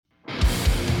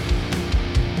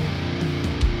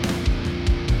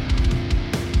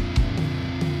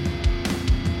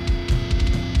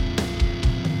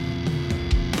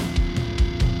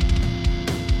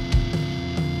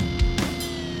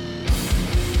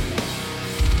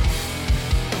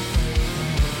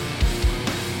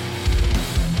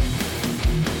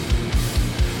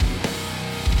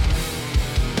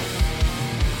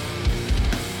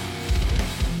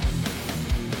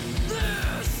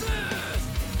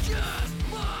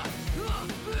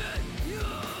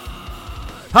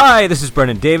Hi, this is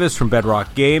Brendan Davis from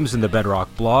Bedrock Games and the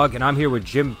Bedrock Blog, and I'm here with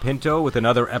Jim Pinto with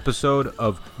another episode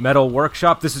of Metal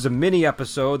Workshop. This is a mini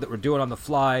episode that we're doing on the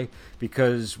fly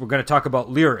because we're going to talk about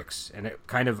lyrics, and it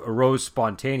kind of arose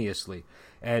spontaneously.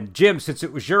 And Jim, since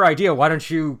it was your idea, why don't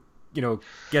you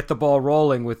get the ball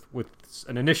rolling with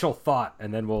an initial thought,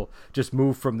 and then we'll just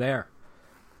move from there.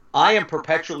 I am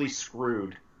perpetually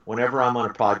screwed whenever I'm on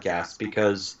a podcast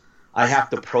because I have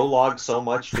to prologue so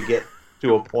much to get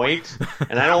to a point,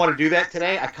 and I don't want to do that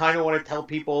today. I kind of want to tell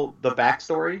people the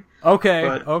backstory. Okay.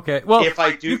 Well, if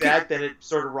I do that, then it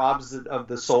sort of robs it of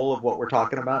the soul of what we're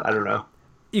talking about. I don't know.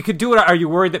 You could do it. Are you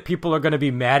worried that people are going to be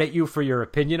mad at you for your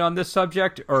opinion on this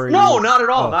subject? Or no, not at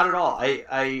all. Not at all.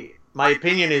 My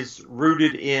opinion is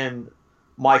rooted in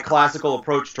my classical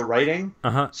approach to writing.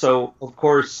 Uh-huh. So, of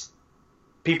course,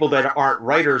 people that aren't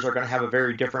writers are going to have a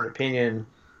very different opinion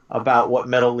about what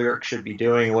metal lyrics should be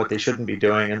doing and what they shouldn't be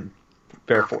doing, and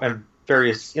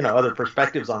various other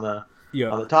perspectives on the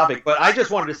topic. But I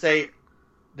just wanted to say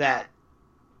that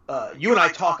you and I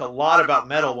talk a lot about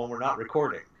metal when we're not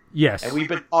recording. Yes. And we've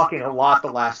been talking a lot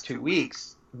the last 2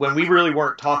 weeks when we really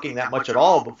weren't talking that much at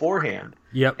all beforehand.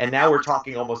 Yep. And now we're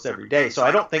talking almost every day. So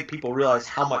I don't think people realize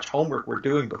how much homework we're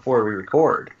doing before we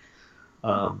record.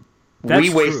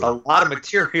 We waste a lot of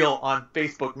material on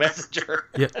Facebook Messenger.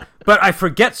 Yeah, but I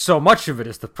forget so much of it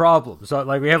is the problem. So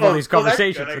we have all these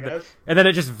conversations, and then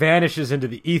it just vanishes into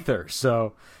the ether.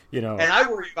 So And I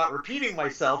worry about repeating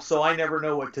myself, so I never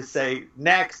know what to say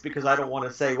next because I don't want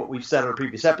to say what we've said on a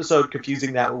previous episode,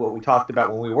 confusing that with what we talked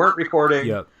about when we weren't recording.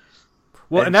 Yeah.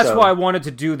 Well, and that's why I wanted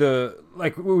to do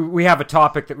we have a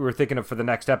topic that we were thinking of for the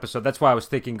next episode. That's why I was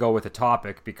thinking go with a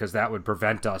topic, because that would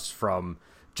prevent us from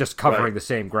just covering the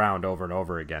same ground over and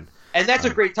over again. And that's a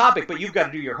great topic, but you've got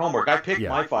to do your homework. I picked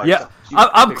my five. Yeah,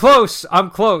 I'm close,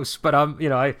 but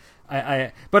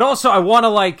but also I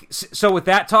want to so with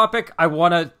that topic, I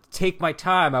want to take my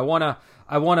time. I want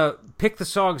to pick the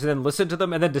songs and then listen to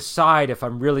them and then decide if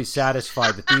I'm really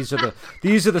satisfied that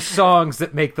these are the songs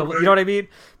that make the, you know what I mean?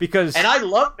 Because and I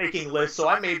love making lists, so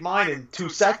I made mine in 2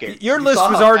 seconds. Your list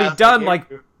was already done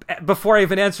before I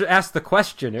even asked the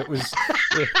question. It was.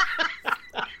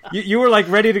 You were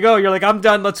ready to go. You're like, I'm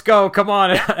done. Let's go. Come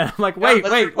on. And I'm like, wait.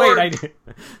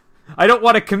 I don't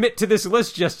want to commit to this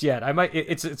list just yet. I might.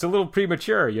 It's a little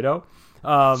premature,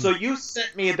 So you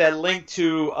sent me that link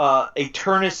to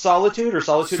Aeternus Solitude or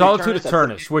Solitude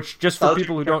Aeternus, which just for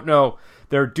people who don't know,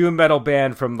 they're a doom metal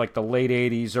band from the late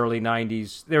 80s, early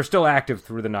 90s. They're still active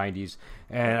through the 90s,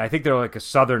 and I think they're a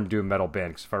southern doom metal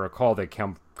band, because if I recall, they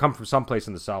come from someplace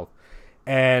in the south.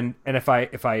 And if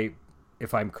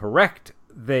I'm correct,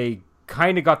 they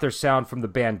kind of got their sound from the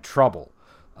band Trouble.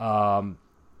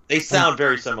 They sound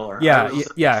very similar. Yeah.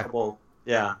 Trouble.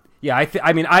 Yeah. Yeah, I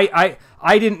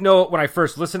didn't know it when I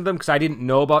first listened to them because I didn't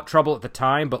know about Trouble at the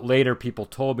time, but later people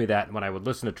told me that, and when I would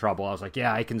listen to Trouble, I was like,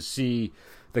 yeah, I can see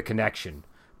the connection.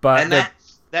 But and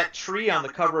that tree on the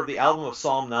cover of the album of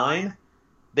Psalm 9,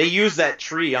 they use that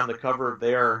tree on the cover of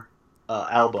their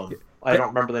album. I don't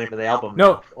remember the name of the album.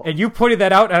 No, and you pointed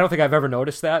that out. I don't think I've ever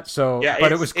noticed that. So, yeah,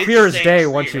 but it was clear as day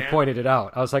once you man. pointed it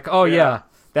out. I was like, oh yeah,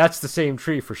 that's the same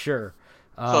tree for sure.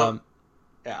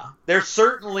 Yeah, they're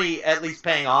certainly at least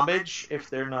paying homage. If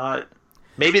they're not,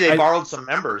 maybe they borrowed some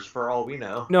members for all we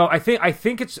know. No, I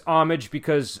think it's homage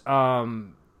because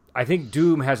I think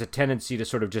Doom has a tendency to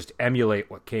sort of just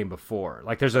emulate what came before.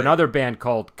 There's another band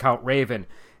called Count Raven,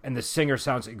 and the singer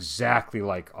sounds exactly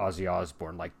like Ozzy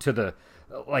Osbourne,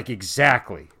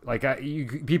 exactly.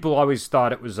 People always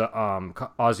thought it was a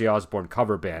Ozzy Osbourne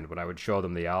cover band when I would show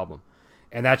them the album,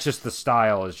 and that's just the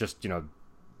style. Is just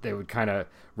they would kind of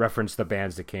reference the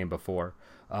bands that came before.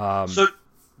 So,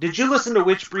 did you listen to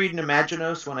Witchbreed and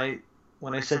Imaginos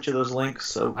when I sent you those links?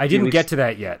 So I didn't get to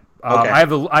that yet. Okay.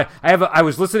 I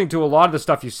was listening to a lot of the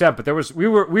stuff you sent, but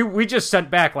we just sent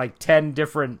back 10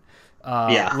 different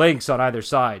links on either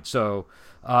side. So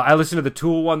I listened to the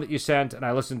Tool one that you sent, and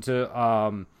I listened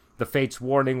to the Fates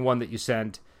Warning one that you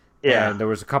sent. Yeah, and there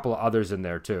was a couple of others in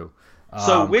there too.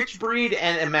 So Witchbreed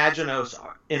and Imaginos,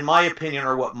 in my opinion,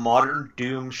 are what modern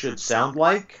Doom should sound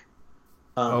like.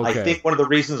 I think one of the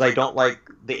reasons I don't like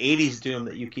the 80s Doom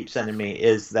that you keep sending me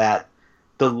is that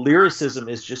the lyricism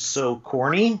is just so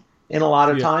corny in a lot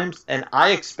of times. And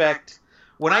I expect,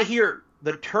 when I hear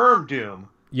the term Doom,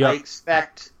 I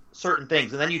expect certain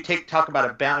things. And then you talk about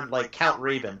a band like Count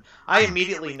Raven. I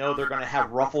immediately know they're going to have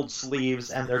ruffled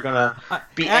sleeves and they're going to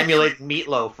be emulating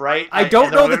Meatloaf, right? I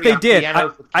don't know that they did.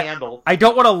 I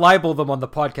don't want to libel them on the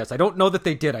podcast. I don't know that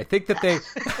they did. I think that they,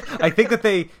 I think that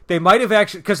they might have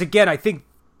actually, because again, I think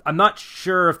I'm not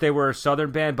sure if they were a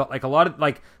Southern band, but like a lot of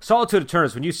like Solitude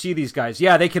Aeternus, when you see these guys,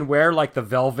 yeah, they can wear like the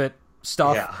velvet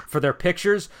stuff for their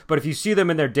pictures, but if you see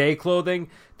them in their day clothing,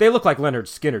 they look like Leonard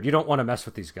Skinner. You don't want to mess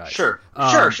with these guys. Sure,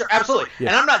 absolutely. Yeah.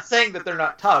 And I'm not saying that they're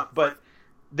not tough, but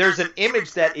there's an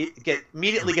image that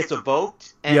immediately gets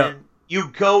evoked, and you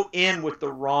go in with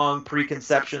the wrong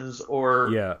preconceptions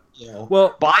or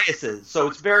biases, so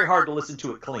it's very hard to listen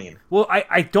to it clean. Well,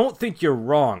 I don't think you're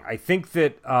wrong. I think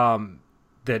that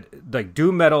that like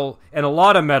doom metal and a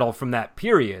lot of metal from that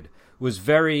period was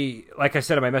very, like I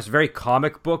said in my message, very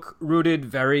comic book rooted,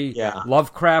 very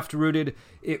Lovecraft rooted.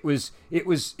 It was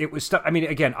stuff. I mean,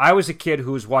 again, I was a kid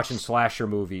who was watching slasher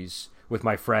movies with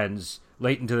my friends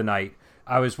late into the night.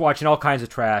 I was watching all kinds of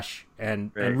trash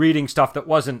and reading stuff that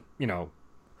wasn't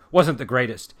the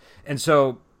greatest. And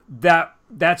so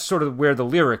that's sort of where the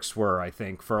lyrics were, I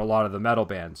think, for a lot of the metal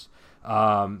bands.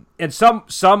 And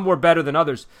some were better than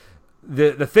others.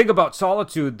 The thing about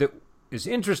Solitude that is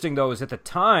interesting, though, is at the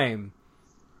time,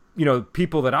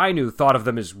 people that I knew thought of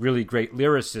them as really great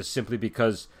lyricists simply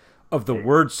because of the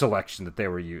word selection that they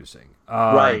were using.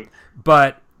 Right.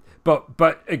 But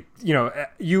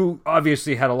you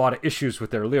obviously had a lot of issues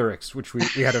with their lyrics, which we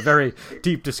had a very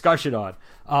deep discussion on.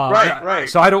 Right.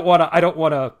 So I don't want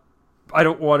to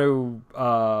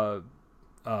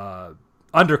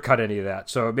undercut any of that.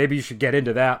 So maybe you should get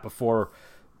into that before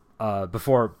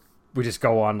we just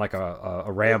go on like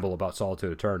a ramble about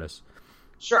Solitude Aeternus.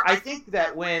 Sure. I think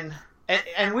that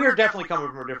and we are definitely coming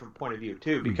from a different point of view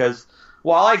too, because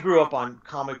while I grew up on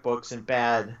comic books and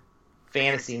bad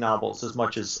fantasy novels as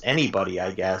much as anybody,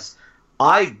 I guess,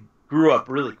 I grew up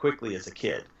really quickly as a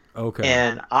kid. Okay.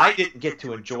 And I didn't get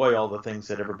to enjoy all the things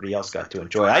that everybody else got to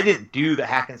enjoy. I didn't do the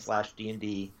hack and slash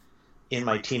D&D in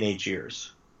my teenage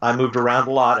years. I moved around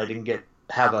a lot. I didn't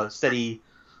have a steady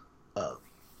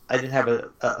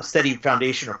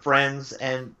foundation of friends,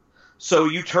 and so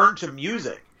you turn to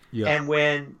music. Yeah. And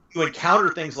when you encounter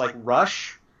things like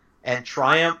Rush and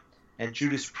Triumph and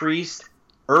Judas Priest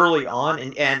early on,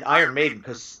 and Iron Maiden,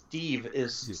 because Steve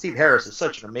Harris is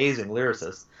such an amazing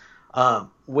lyricist. I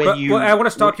want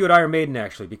to stop you at Iron Maiden,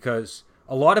 actually, because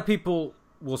a lot of people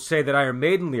will say that Iron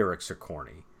Maiden lyrics are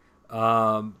corny.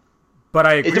 But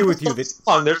I agree with you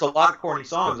that there's a lot of corny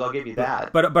songs. I'll give you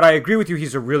that. But I agree with you.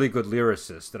 He's a really good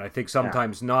lyricist, and I think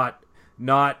sometimes not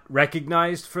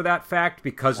recognized for that fact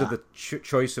because of the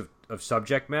choice of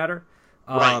subject matter.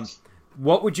 Right.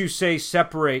 What would you say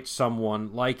separates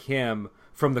someone like him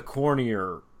from the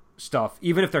cornier stuff,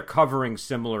 even if they're covering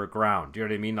similar ground? Do you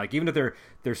know what I mean? Like, even if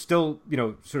they're still,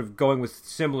 sort of going with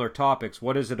similar topics,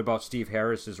 what is it about Steve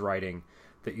Harris's writing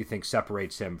that you think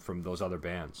separates him from those other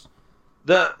bands?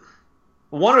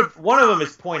 One of them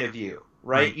is point of view,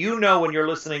 right? Mm-hmm. When you're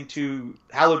listening to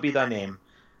Hallowed Be Thy Name,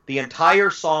 the entire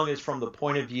song is from the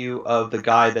point of view of the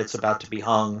guy that's about to be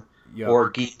hung or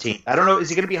guillotined. I don't know, is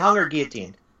he going to be hung or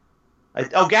guillotined?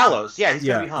 Gallows. Yeah, he's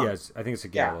going to be hung. Yes, I think it's a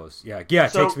gallows. Yeah.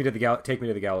 So, take me to the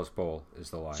gallows pole is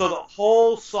the line. So the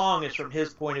whole song is from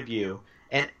his point of view,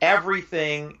 and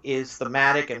everything is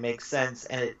thematic and makes sense,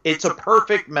 and it's a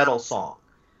perfect metal song,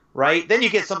 right? Then you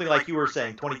get something like you were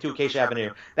saying, 22 Acacia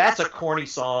Avenue. That's a corny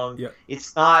song. Yeah.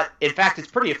 It's not. In fact, it's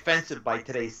pretty offensive by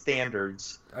today's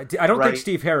standards. I don't think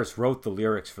Steve Harris wrote the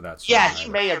lyrics for that song. Yeah, he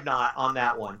may have not on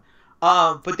that one.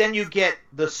 But then you get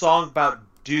the song about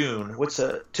Dune.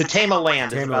 To Tame a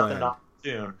Land is about the novel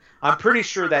Dune. I'm pretty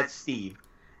sure that's Steve.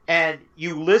 And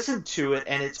you listen to it,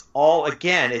 and it's all,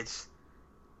 again, it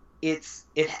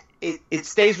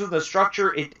stays within the structure.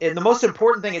 And the most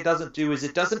important thing it doesn't do is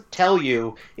it doesn't tell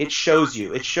you, it shows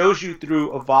you. It shows you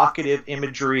through evocative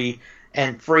imagery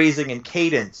and phrasing and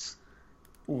cadence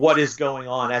what is going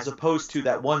on, as opposed to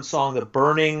that one song, The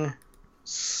Burning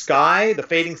Sky, The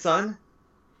Fading Sun.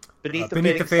 Beneath the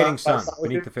Fading Sun.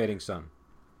 Beneath the Fading Sun.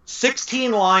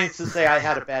 16 lines to say I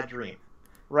had a bad dream,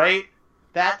 right?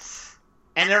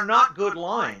 And they're not good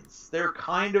lines. They're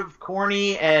kind of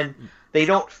corny, and they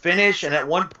don't finish. And at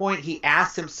one point he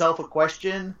asks himself a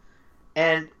question,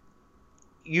 and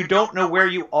you don't know where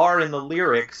you are in the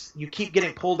lyrics. You keep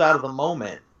getting pulled out of the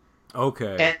moment.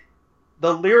 Okay. And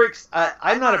the lyrics,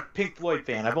 I'm not a Pink Floyd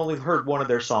fan. I've only heard one of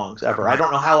their songs ever. I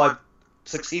don't know how I've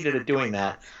succeeded at doing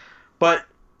that. But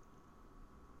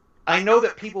I know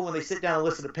that people, when they sit down and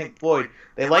listen to Pink Floyd,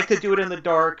 they like to do it in the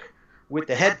dark with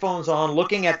the headphones on,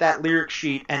 looking at that lyric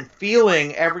sheet and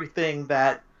feeling everything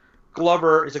that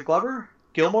Gilmour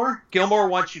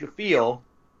wants you to feel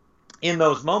in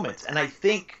those moments. And I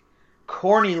think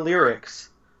corny lyrics,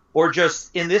 or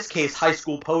just in this case high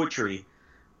school poetry,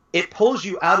 it pulls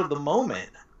you out of the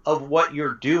moment of what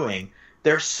you're doing.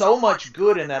 There's so much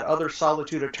good in that other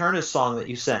Solitude Aeternus song that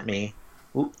you sent me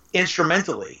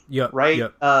instrumentally. Yep. Right.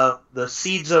 Yep. The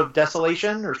Seeds of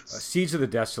Desolation or Seeds of the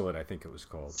Desolate, I think it was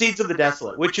called. Seeds of the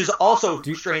Desolate, which is also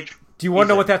strange. Do you want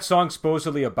to know what that song's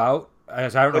supposedly about?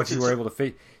 As I don't know if you were able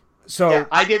to So yeah,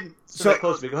 I didn't. So that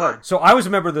close to me. Go ahead. So I was a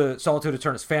member of the Solitude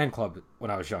Aeturnus fan club when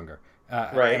I was younger.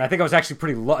 Right. And I think I was actually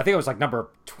pretty low. I think it was like number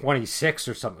 26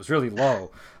 or something. It was really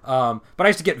low. But I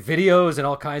used to get videos and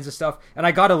all kinds of stuff. And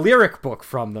I got a lyric book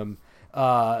from them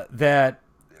where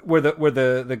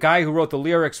the guy who wrote the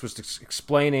lyrics was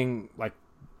explaining like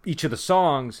each of the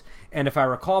songs. And if I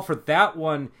recall, for that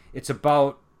one, it's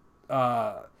about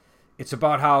it's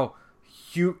about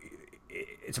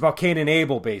Cain and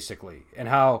Abel, basically, and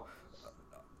how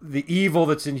the evil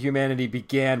that's in humanity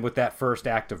began with that first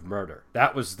act of murder.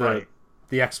 That was the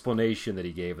explanation that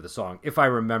he gave of the song, if I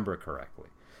remember correctly.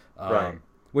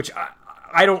 Which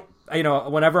I don't,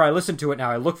 whenever I listen to it now,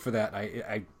 I look for that.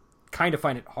 I kind of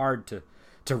find it hard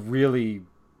to really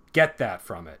get that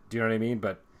from it. Do you know what I mean?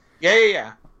 But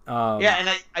yeah. And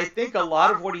I think a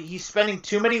lot of what he's spending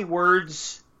too many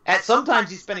words. Sometimes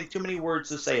he's spending too many words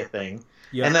to say a thing.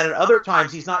 Yep. And then at other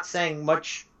times he's not saying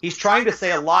much. He's trying to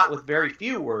say a lot with very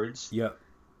few words. Yeah.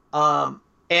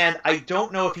 And I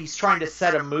don't know if he's trying to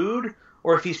set a mood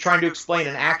or if he's trying to explain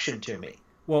an action to me.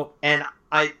 Well, and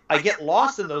I get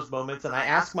lost in those moments, and I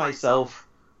ask myself,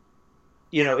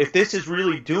 if this is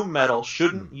really doom metal,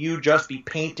 shouldn't you just be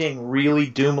painting really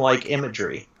doom-like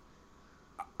imagery?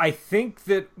 I think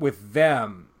that with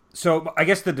them, so I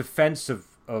guess the defense of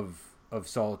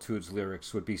Solitude's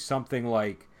lyrics would be something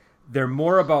like they're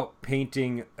more about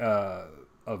painting a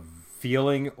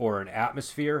feeling or an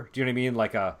atmosphere. Do you know what I mean?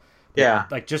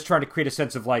 Like just trying to create a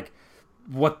sense of like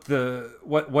what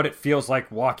it feels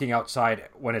like walking outside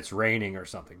when it's raining or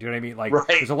something. Do you know what I mean? Like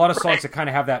there's a lot of songs that kind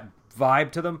of have that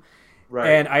vibe to them. Right.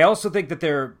 And I also think that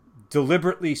they're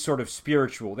deliberately sort of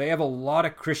spiritual. They have a lot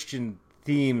of Christian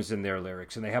themes in their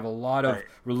lyrics, and they have a lot of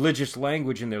religious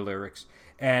language in their lyrics.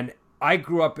 And I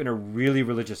grew up in a really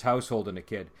religious household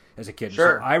as a kid.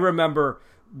 Sure. So I remember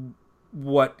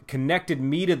what connected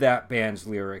me to that band's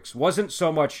lyrics wasn't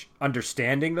so much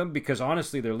understanding them, because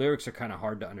honestly their lyrics are kind of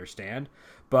hard to understand,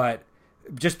 but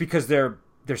just because they're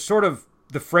sort of,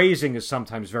 the phrasing is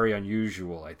sometimes very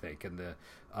unusual, I think, and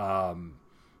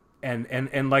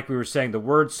and like we were saying, the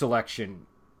word selection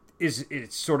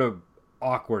it's sort of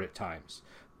awkward at times.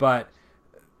 But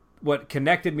what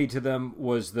connected me to them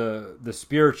was the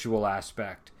spiritual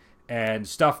aspect and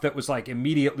stuff that was like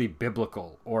immediately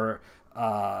biblical or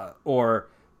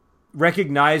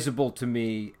recognizable to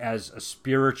me as a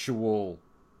spiritual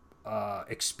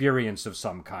experience of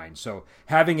some kind. So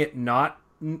having it not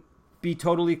be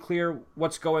totally clear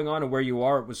what's going on and where you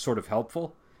are, it was sort of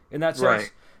helpful in that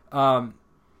sense. Right.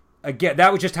 Again,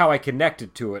 that was just how I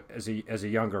connected to it as a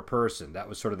younger person. That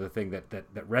was sort of the thing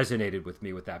that resonated with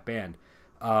me with that band.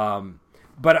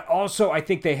 But also, I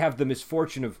think they have the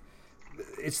misfortune of,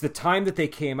 it's the time that they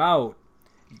came out.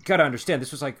 You got to understand,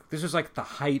 this was like the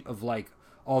height of like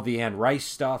all the Anne Rice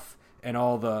stuff and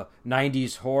all the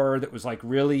 90s horror that was like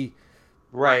really,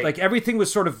 like everything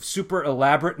was sort of super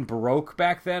elaborate and Baroque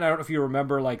back then. I don't know if you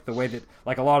remember like the way that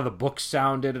like a lot of the books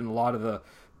sounded and a lot of the,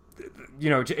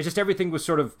 just everything was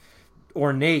sort of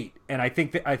ornate. And I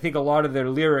think a lot of their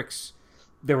lyrics,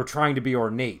 they were trying to be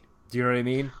ornate. Do you know what I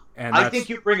mean? And I think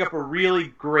you bring up a really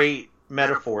great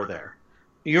metaphor there.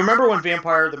 You remember when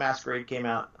Vampire the Masquerade came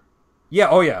out? Yeah,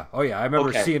 oh yeah. I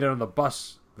remember seeing it on the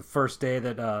bus the first day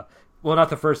that, well, not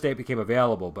the first day it became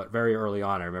available, but very early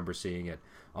on I remember seeing it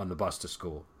on the bus to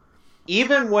school.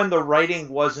 Even when the writing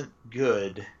wasn't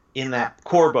good in that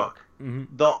core book,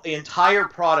 the entire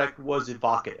product was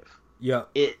evocative. Yeah.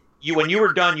 When you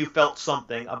were done, you felt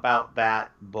something about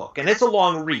that book. And it's a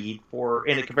long read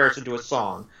in comparison to a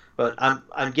song, but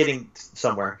I'm getting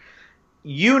somewhere.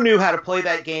 You knew how to play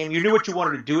that game. You knew what you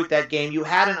wanted to do with that game. You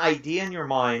had an idea in your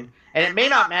mind, and it may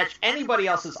not match anybody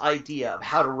else's idea of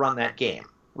how to run that game,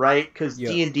 right? Because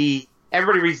D&D,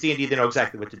 everybody reads D&D, they know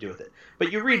exactly what to do with it.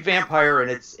 But you read Vampire,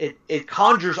 and it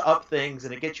conjures up things,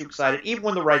 and it gets you excited, even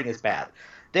when the writing is bad.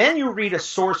 Then you read a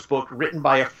source book written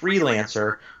by a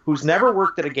freelancer who's never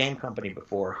worked at a game company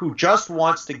before, who just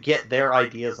wants to get their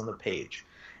ideas on the page.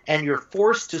 And you're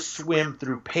forced to swim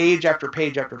through page after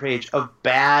page after page of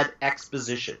bad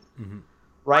exposition,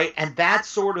 right? And that's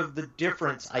sort of the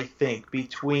difference, I think,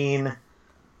 between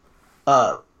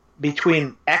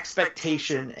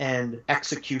expectation and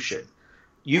execution.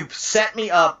 You've set me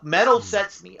up. Metal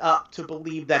sets me up to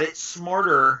believe that it's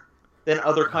smarter than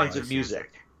other kinds of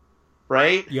music,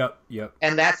 right? Yep.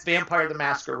 And that's Vampire the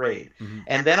Masquerade.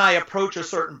 And then I approach a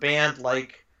certain band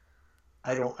like,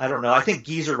 I don't know. I think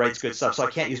Geezer writes good stuff, so I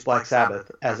can't use Black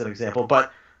Sabbath as an example.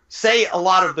 But say a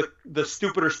lot of the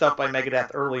stupider stuff by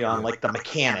Megadeth early on, like The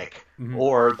Mechanic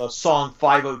or the song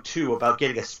 502 about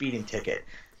getting a speeding ticket.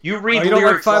 You read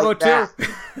lyrics like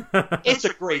that. It's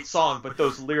a great song, but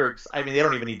those lyrics, I mean, they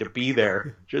don't even need to be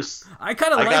there. Just I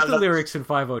kind of like the lyrics in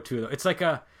 502 though. It's like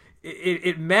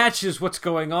it matches what's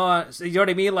going on. So, you know what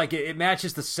I mean? Like it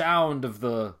matches the sound of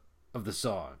the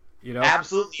song. You know?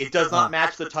 Absolutely, it does not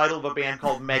match the title of a band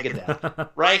called Megadeth,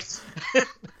 right?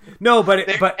 No, but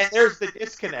and there's the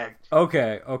disconnect.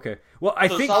 Okay. Well, I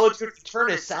think Solitude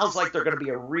Eternus sounds like they're going to be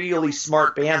a really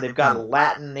smart band. They've got a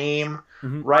Latin name,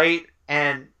 right?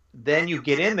 And then you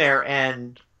get in there,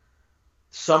 and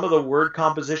some of the word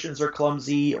compositions are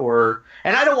clumsy, and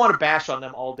I don't want to bash on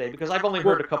them all day because I've only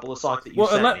heard a couple of songs that you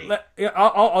sent me.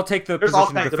 I'll take the There's position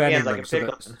all kinds defending of bands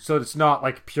them, so it's not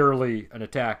like purely an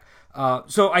attack.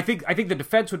 So I think the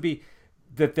defense would be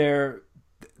that they're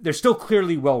still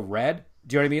clearly well read.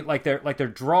 Do you know what I mean? Like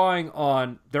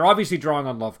they're obviously drawing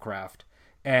on Lovecraft,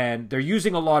 and they're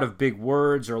using a lot of big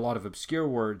words or a lot of obscure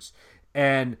words,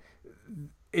 and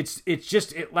it's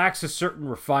just it lacks a certain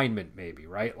refinement, maybe,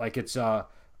 right? Like it's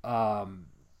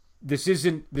this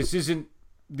isn't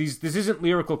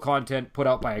lyrical content put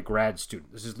out by a grad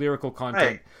student. This is lyrical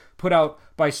content put out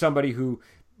by somebody who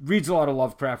reads a lot of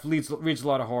Lovecraft, reads a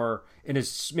lot of horror, and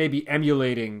is maybe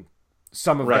emulating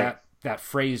some of that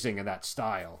phrasing and that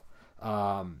style.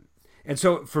 And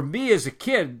so for me as a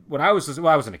kid, I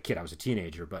wasn't a kid, I was a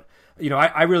teenager, but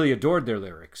I really adored their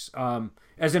lyrics.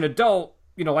 As an adult,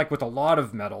 like with a lot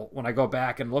of metal, when I go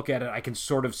back and look at it, I can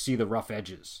sort of see the rough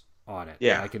edges on it.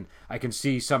 Yeah. I can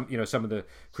see some of the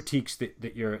critiques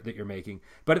that you're making.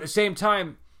 But at the same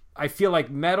time, I feel like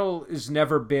metal has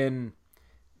never been,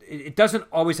 it doesn't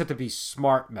always have to be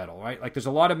smart metal, right? Like there's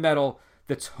a lot of metal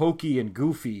that's hokey and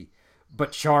goofy,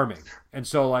 but charming. And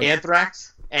so like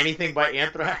Anthrax? Anything by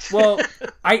Anthrax? Well,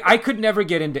 I could never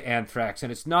get into Anthrax,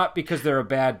 and it's not because they're a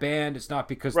bad band. It's not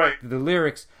because the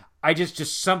lyrics. I just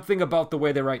something about the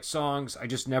way they write songs. I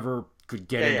just never could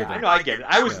get into them. I know, I get it.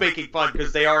 I was making fun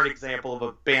because they are an example of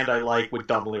a band I like with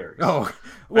dumb lyrics. Oh,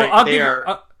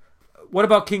 well, what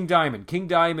about King Diamond? King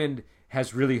Diamond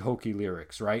has really hokey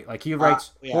lyrics, right? Like he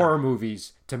writes horror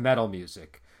movies to metal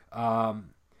music.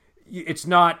 It's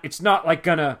not like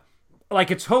gonna. Like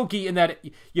it's hokey in that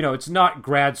it's not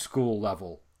grad school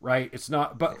level, right? It's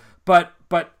not, but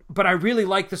I really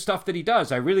like the stuff that he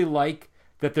does. I really like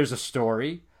that there's a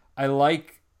story. I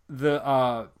like the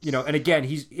and again,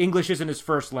 English isn't his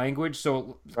first language,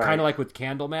 so kind of like with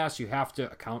Candlemass, you have to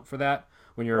account for that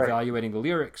when you're evaluating the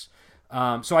lyrics.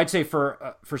 So I'd say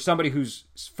for somebody whose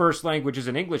first language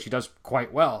isn't English, he does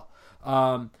quite well.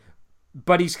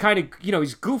 But he's kind of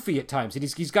he's goofy at times, and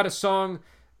he's got a song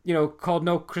called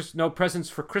No Presents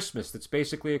for Christmas. That's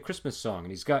basically a Christmas song, and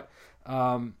he's got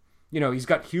he's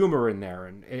got humor in there,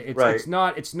 and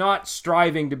it's not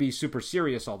striving to be super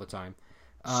serious all the time.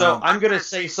 So I'm gonna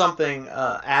say something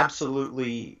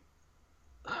absolutely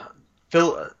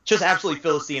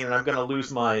Philistine, and I'm gonna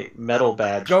lose my metal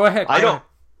badge. Go ahead.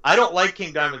 I don't like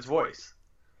King Diamond's voice,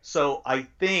 so I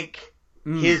think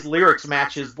his lyrics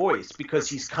match his voice because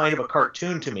he's kind of a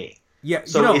cartoon to me. Yeah.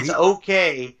 So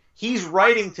okay. He's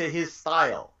writing to his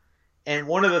style. And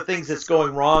one of the things that's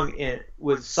going wrong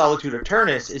with Solitude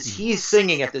Eternus is he's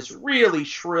singing at this really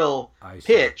shrill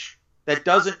pitch that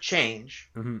doesn't change.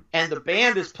 Mm-hmm. And the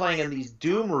band is playing in these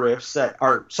doom riffs that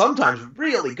are sometimes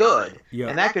really good. Yeah.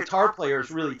 And that guitar player is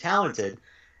really talented.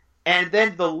 And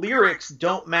then the lyrics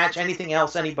don't match anything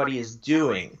else anybody is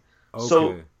doing. Okay.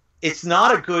 So it's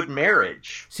not a good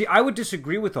marriage. See, I would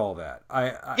disagree with all that.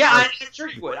 I'm sure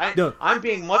you would. I'm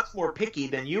being much more picky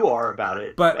than you are about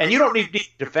it. And you don't need to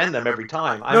defend them every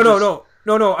time.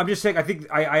 No. I'm just saying. I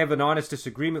think I have an honest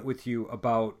disagreement with you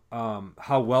about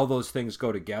how well those things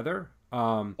go together.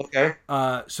 Okay.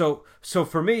 So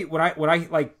for me, when I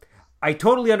like, I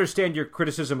totally understand your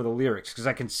criticism of the lyrics because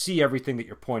I can see everything that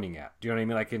you're pointing at. Do you know what I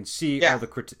mean? I can see all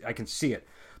the I can see it.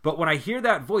 But when I hear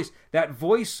that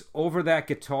voice over that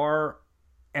guitar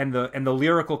and the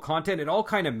lyrical content, it all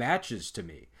kind of matches to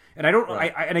me. And I don't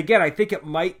and again, I think it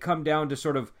might come down to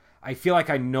sort of, I feel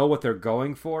like I know what they're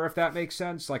going for, if that makes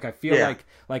sense. Like I feel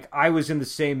like I was in the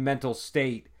same mental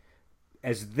state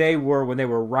as they were when they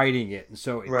were writing it, and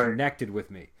so it connected with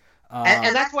me.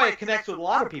 And that's why it connects with a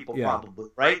lot of people,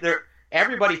 probably, right?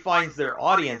 Everybody finds their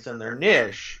audience and their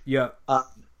niche. Yeah.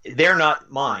 They're not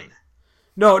mine.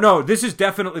 No, this is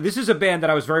a band that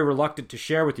I was very reluctant to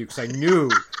share with you because I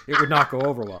knew it would not go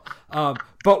over well.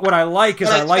 But what I like is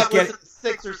I like getting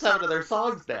 6 or 7 of their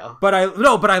songs now. But I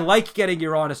like getting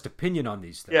your honest opinion on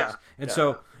these things. Yeah.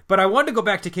 So, but I wanted to go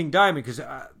back to King Diamond because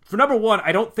for number one,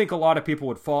 I don't think a lot of people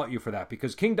would fault you for that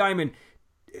because King Diamond,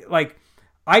 like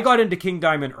I got into King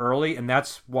Diamond early, and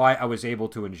that's why I was able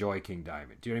to enjoy King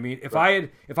Diamond. Do you know what I mean?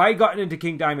 If I had gotten into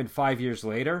King Diamond 5 years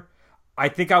later, I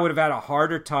think I would have had a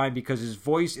harder time because his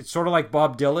voice, it's sort of like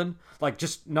Bob Dylan. Like,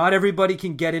 just not everybody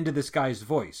can get into this guy's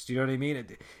voice. Do you know what I mean?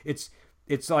 It's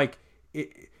like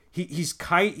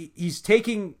he's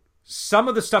taking some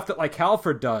of the stuff that like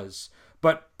Halford does,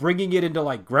 but bringing it into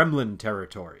like Gremlin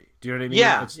territory. Do you know what I mean?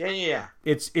 Yeah.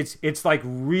 It's like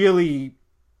really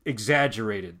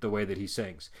exaggerated the way that he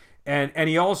sings, and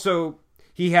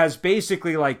he has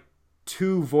basically like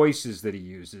two voices that he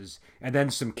uses, and then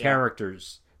some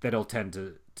characters that he'll tend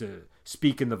to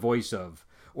speak in the voice of,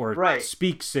 or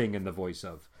sing in the voice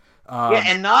of.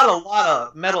 And not a lot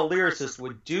of metal lyricists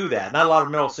would do that. Not a lot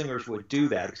of metal singers would do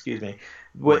that, excuse me,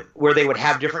 where they would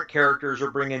have different characters or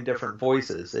bring in different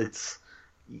voices.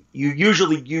 You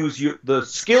usually use the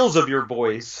skills of your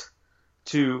voice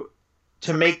to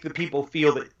make the people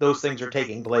feel that those things are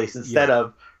taking place instead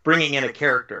of bringing in a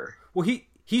character. Well,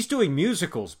 he's doing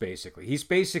musicals, basically. He's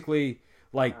basically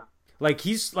like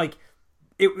he's like,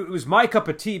 it was my cup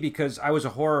of tea because I was a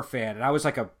horror fan, and I was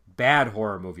like a bad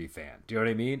horror movie fan. Do you know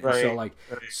what I mean? Right. And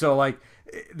so like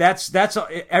that's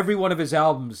every one of his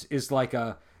albums is like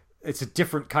it's a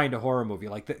different kind of horror movie.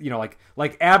 Like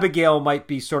like Abigail might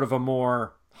be sort of a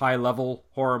more high level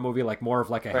horror movie, like more of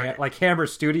like like Hammer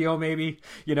Studio maybe,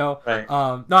 Right.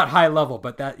 Not high level,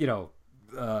 but that,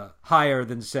 higher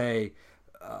than say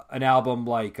an album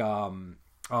like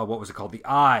what was it called, The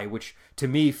Eye, which to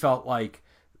me felt like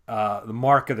The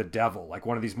Mark of the Devil, like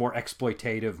one of these more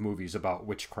exploitative movies about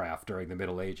witchcraft during the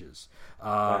Middle Ages.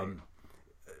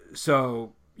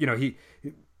 So he,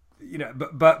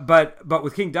 but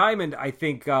with King Diamond, I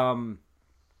think that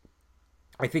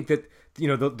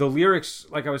the lyrics,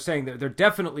 like I was saying, they're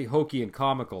definitely hokey and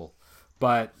comical,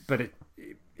 but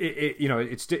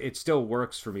it still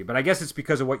works for me. But I guess it's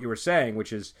because of what you were saying,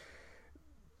 which is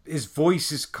his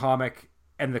voice is comic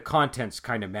and the contents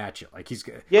kind of match it. Like he's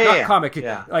comic.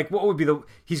 Yeah. Like what would be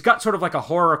he's got sort of like a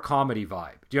horror comedy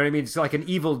vibe. Do you know what I mean? It's like an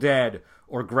Evil Dead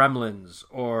or Gremlins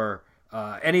or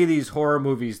any of these horror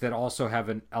movies that also have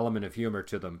an element of humor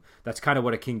to them. That's kind of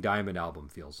what a King Diamond album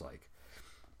feels like.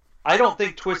 I don't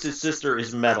think Twisted Sister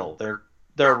is metal. They're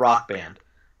a rock band,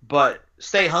 but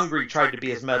Stay Hungry tried to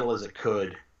be as metal as it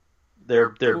could. Their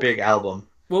big album.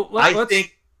 Well, I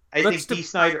think Dee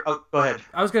Snider. Oh, go ahead.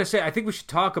 I was going to say, I think we should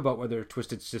talk about whether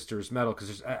Twisted Sister is metal,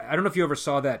 because I don't know if you ever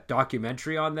saw that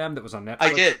documentary on them that was on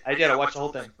Netflix. I did. I watched the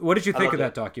whole thing. What did you think of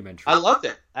that documentary? I loved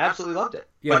it. I absolutely loved it.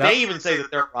 Yeah, but they even say that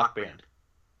they're a rock band.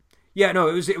 Yeah, no,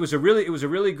 it was a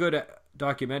really good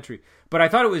documentary. But I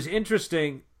thought it was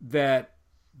interesting that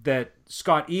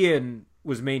Scott Ian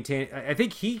was maintaining. I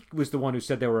think he was the one who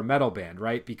said they were a metal band,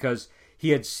 right? Because he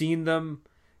had seen them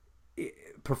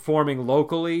performing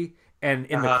locally. And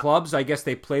in the clubs, I guess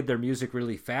they played their music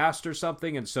really fast or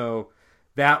something. And so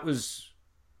that was,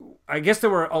 I guess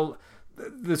the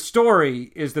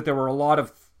story is that there were a lot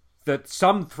of, that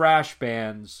some thrash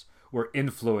bands were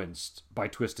influenced by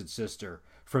Twisted Sister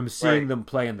from seeing them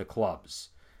play in the clubs.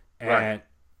 And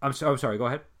I'm sorry, go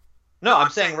ahead. No, I'm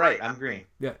saying right. I'm agreeing.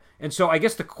 Yeah. And so I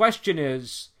guess the question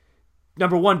is,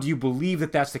 number one, do you believe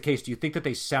that that's the case? Do you think that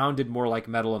they sounded more like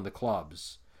metal in the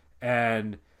clubs?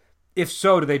 And if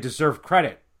so, do they deserve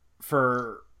credit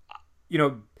for,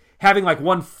 having like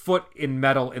one foot in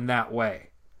metal in that way?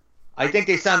 I think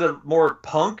they sounded more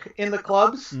punk in the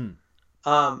clubs. And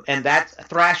that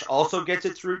thrash also gets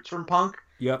its roots from punk.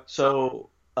 Yep. So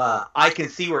I can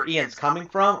see where Ian's coming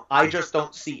from. I just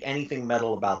don't see anything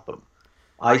metal about them.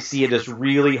 I see it as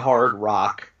really hard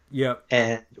rock. Yep.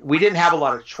 And we didn't have a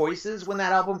lot of choices when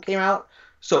that album came out,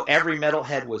 so every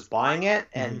metalhead was buying it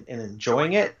and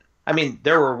enjoying it. I mean,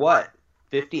 there were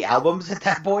 50 albums at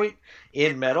that point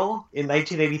in metal in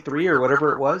 1983 or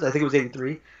whatever it was. I think it was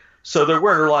 83. So there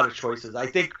weren't a lot of choices. I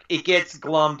think it gets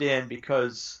glummed in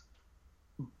because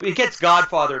it gets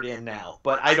godfathered in now,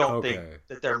 but I don't think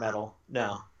that they're metal.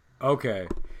 No. Okay.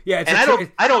 Yeah.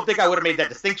 I don't think I would have made that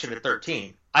distinction at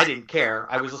 13. I didn't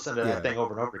care. I was listening to that thing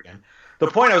over and over again. The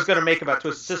point I was going to make about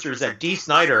Twisted Sister is that Dee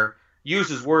Snider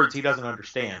uses words he doesn't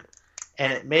understand,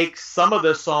 and it makes some of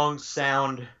the songs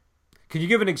sound. Can you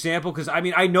give an example? Because, I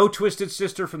mean, I know Twisted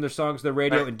Sister from their songs on the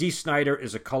radio, and Dee Snider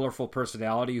is a colorful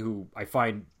personality who I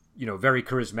find, very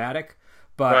charismatic,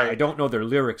 but I don't know their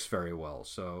lyrics very well,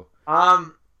 so.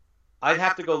 I'd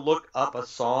have to go look up a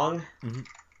song. Mm-hmm.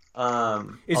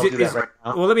 Right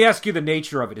now. Well, let me ask you the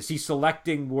nature of it. Is he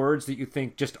selecting words that you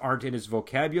think just aren't in his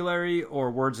vocabulary, or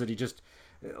words that he just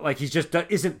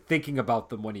isn't thinking about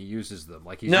them when he uses them?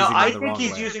 Like he's using them the wrong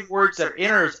way? Using words that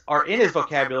are in his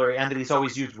vocabulary and that he's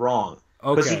always used wrong.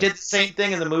 Because he did the same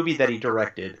thing in the movie that he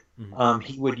directed. Mm-hmm.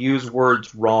 He would use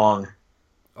words wrong.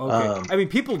 Okay. I mean,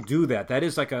 people do that. That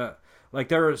is there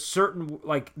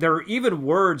are even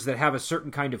words that have a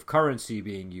certain kind of currency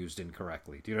being used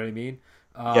incorrectly. Do you know what I mean?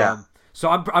 Yeah. So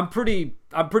I'm pretty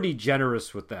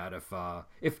generous with that.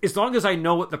 If as long as I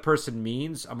know what the person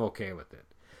means, I'm okay with it.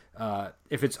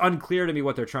 If it's unclear to me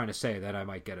what they're trying to say, then I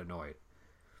might get annoyed.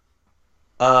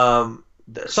 Some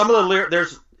of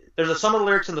the some of the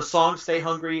lyrics in the song "Stay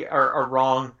Hungry" are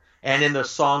wrong, and in the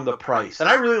song "The Price." And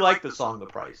I really like the song "The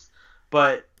Price,"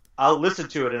 but I'll listen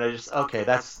to it and I just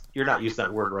you're not using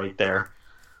that word right there.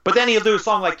 But then he'll do a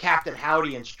song like "Captain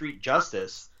Howdy" and "Street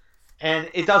Justice," and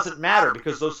it doesn't matter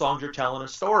because those songs are telling a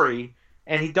story,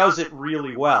 and he does it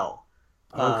really well.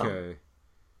 Okay.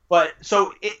 But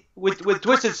so with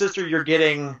Twisted Sister, you're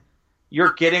getting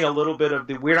a little bit of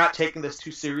the we're not taking this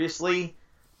too seriously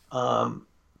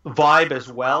vibe as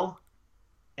well,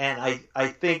 and I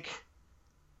think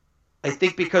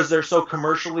because they're so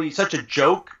commercially such a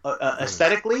joke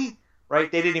aesthetically,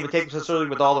 right? They didn't even take it seriously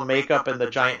with all the makeup and the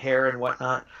giant hair and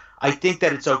whatnot. I think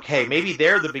that it's okay. Maybe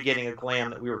they're the beginning of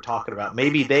glam that we were talking about.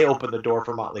 Maybe they opened the door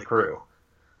for Motley Crue.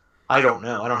 I don't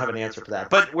know. I don't have an answer for that.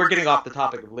 But we're getting off the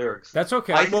topic of lyrics. That's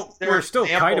okay. Well, we're still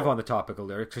kind of on the topic of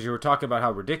lyrics because you were talking about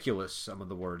how ridiculous some of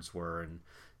the words were,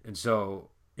 and so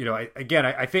I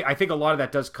think a lot of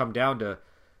that does come down to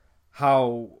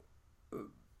how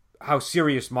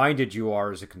serious-minded you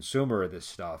are as a consumer of this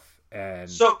stuff. And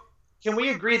so, can we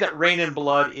agree that Rain in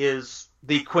Blood is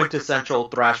the quintessential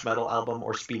thrash metal album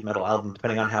or speed metal album,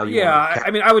 depending on how you? Yeah,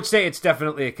 I mean, I would say it's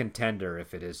definitely a contender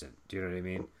if it isn't. Do you know what I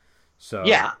mean? So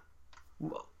yeah.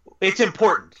 It's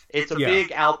important. It's a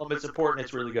big album. It's important.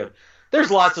 It's really good. There's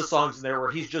lots of songs in there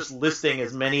where he's just listing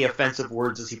as many offensive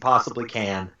words as he possibly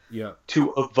can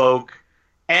to evoke.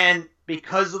 And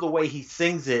because of the way he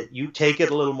sings it, you take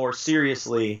it a little more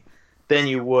seriously than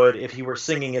you would if he were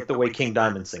singing it the way King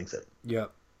Diamond sings it. Yeah.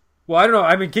 Well, I don't know.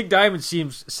 I mean, King Diamond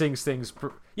sings things.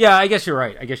 Yeah, I guess you're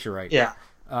right. Yeah.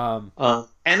 And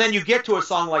then you get to a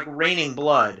song like Raining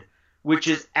Blood, which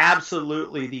is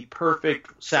absolutely the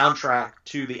perfect soundtrack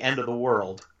to the end of the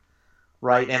world,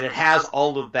 right? And it has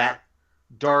all of that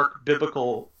dark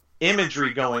biblical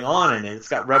imagery going on in it. It's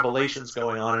got revelations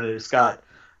going on in it. It's got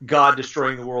God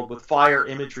destroying the world with fire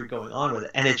imagery going on with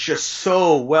it. And it's just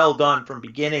so well done from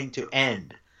beginning to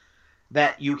end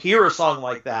that you hear a song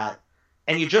like that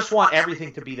and you just want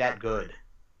everything to be that good.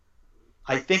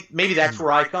 I think maybe that's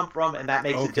where I come from, and that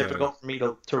makes it difficult for me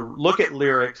to look at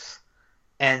lyrics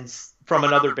and from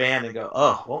another band and go,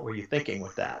 oh, what were you thinking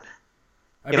with that?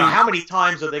 I mean, how many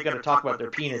times are they going to talk about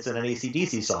their penis in an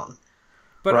AC/DC song?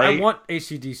 But right? I want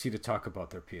AC/DC to talk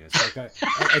about their penis. Like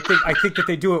I think that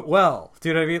they do it well. Do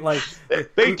you know what I mean? Like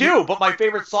they do. But my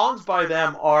favorite songs by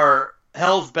them are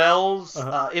Hell's Bells,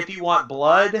 If You Want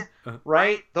Blood,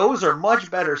 right? Those are much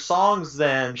better songs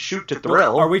than Shoot to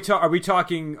Thrill. Are we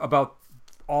talking about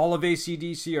all of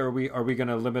AC/DC, or are we going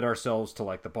to limit ourselves to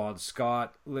like the Bon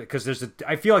Scott? Because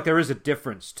I feel like there is a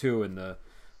difference too in the.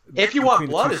 If You Want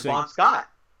Blood is Bon Scott.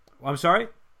 I'm sorry.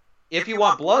 If You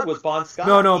Want Blood was Bon Scott.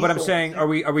 No, but I'm saying, are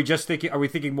we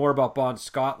thinking more about Bon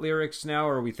Scott lyrics now,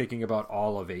 or are we thinking about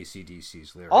all of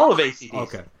AC/DC's lyrics? All of AC/DC.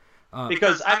 Okay.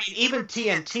 Because I mean, even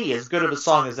TNT, as good of a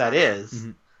song as that is,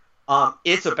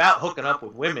 it's about hooking up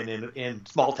with women in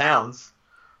small towns,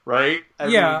 right? I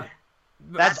mean,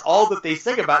 that's all that they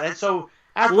sing about. And so,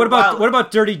 what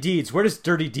about Dirty Deeds? Where does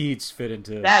Dirty Deeds fit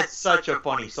into? That's such a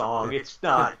funny song. It's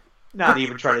not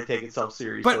even trying to take itself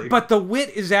seriously. But the wit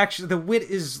is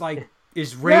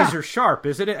razor sharp,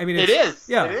 isn't it? I mean, it is.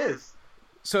 Yeah, it is.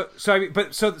 So I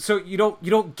mean, so you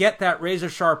don't get that razor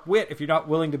sharp wit if you're not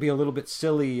willing to be a little bit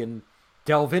silly and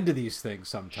delve into these things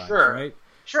sometimes, right?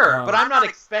 Sure, but I'm not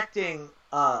expecting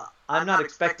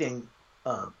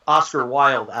Oscar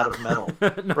Wilde out of metal,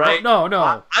 right? No.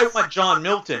 I want John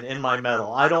Milton in my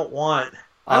metal. I don't want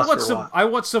Oscar Wilde. I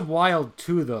want some Wilde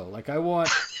too, though. Like I want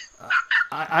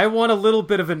a little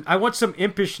bit of I want some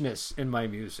impishness in my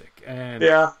music, and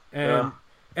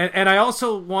I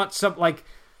also want some like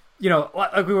we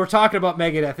were talking about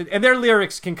Megadeth, and their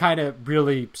lyrics can kind of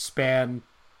really span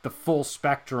the full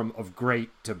spectrum of great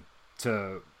to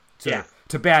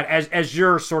bad, as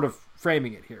you're sort of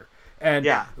framing it here. And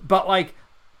but like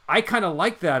I kind of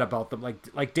like that about them.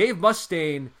 Like Dave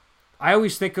Mustaine, I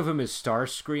always think of him as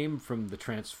Starscream from the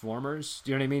Transformers.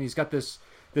 Do you know what I mean? He's got this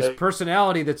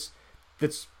personality that's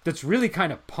really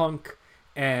kind of punk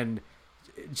and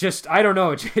just I don't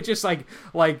know. It's just like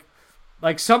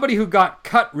somebody who got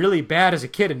cut really bad as a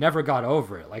kid and never got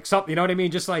over it. Like something, you know what I mean?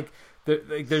 Just like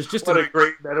there's just a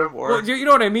great metaphor. Well, you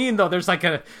know what I mean, though. There's like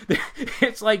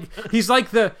it's like he's like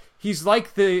the He's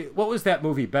like what was that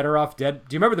movie, Better Off Dead?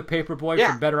 Do you remember the Paperboy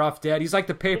from Better Off Dead? He's like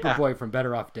the Paperboy from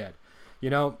Better Off Dead, you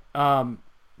know?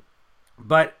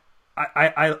 But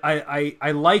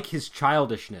I like his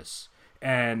childishness,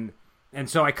 and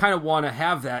so I kind of want to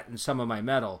have that in some of my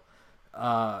metal.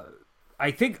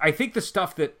 I think the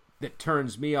stuff that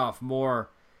turns me off more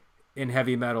in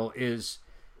heavy metal is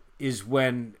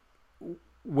when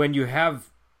you have,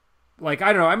 like,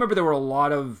 I don't know, I remember there were a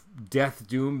lot of death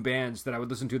doom bands that I would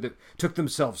listen to that took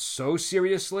themselves so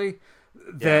seriously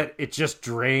that it just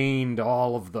drained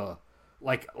all of the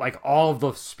like all of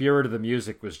the spirit of the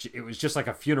music. It was just like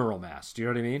a funeral mass. Do you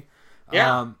know what I mean?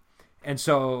 Yeah. And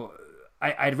so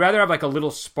I'd rather have like a little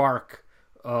spark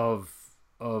of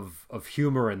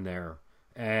humor in there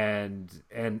and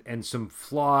some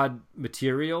flawed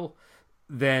material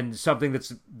than something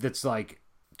that's like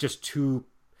just too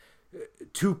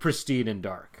pristine and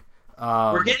dark.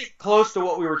 We're getting close to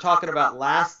what we were talking about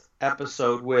last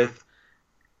episode with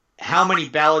how many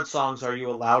ballad songs are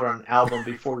you allowed on an album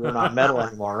before you're not metal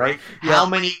anymore, right? Yeah. How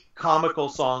many comical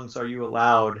songs are you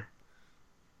allowed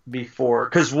before?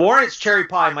 Because Warrant's Cherry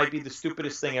Pie might be the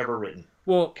stupidest thing ever written.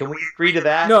 Well, can we agree to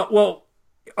that? No, well,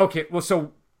 okay, well,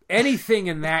 so anything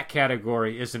in that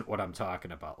category isn't what I'm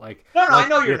talking about. No, I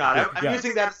know you're not. I'm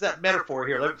using that as that metaphor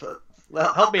here.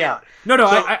 Help me out. No, so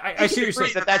I see what you're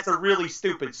saying. That's a really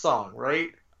stupid song,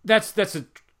 right? That's a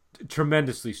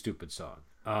tremendously stupid song.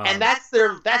 And that's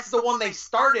the one they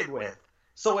started with.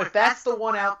 So if that's the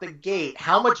one out the gate,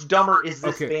 how much dumber is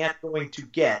this band going to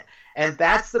get? And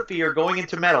that's the fear going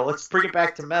into metal. Let's bring it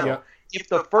back to metal. Yep. If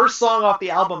the first song off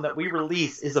the album that we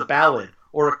release is a ballad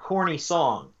or a corny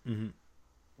song,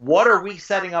 what are we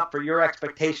setting up for your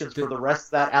expectations for the rest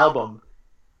of that album?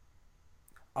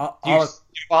 Do you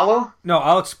follow? No,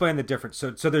 I'll explain the difference.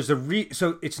 So there's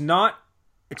so it's not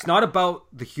about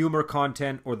the humor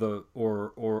content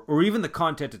or even the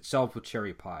content itself with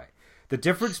Cherry Pie. The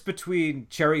difference between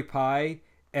Cherry Pie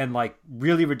and like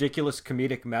really ridiculous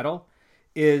comedic metal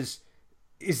is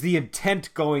the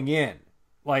intent going in.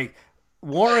 Like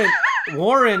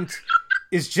Warrant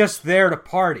is just there to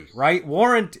party, right?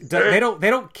 Warrant, they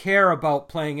don't care about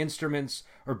playing instruments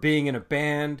or being in a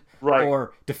band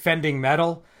or defending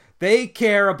metal. They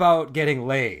care about getting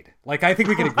laid. Like, I think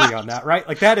we can agree on that, right?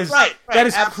 Like, that is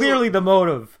clearly the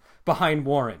motive behind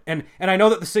Warrant. And I know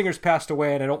that the singer's passed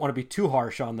away, and I don't want to be too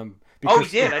harsh on them.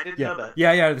 Because, he did? I didn't know that.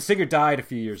 Yeah, the singer died a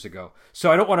few years ago.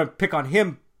 So I don't want to pick on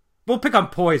him. We'll pick on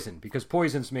Poison, because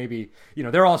Poison's maybe,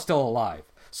 they're all still alive.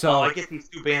 So I get these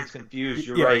two bands confused.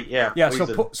 You're right. Yeah. Yeah.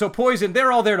 Poison. So Poison,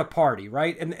 they're all there to party,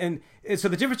 right? And so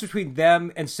the difference between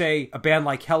them and say a band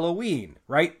like Helloween,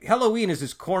 right? Helloween is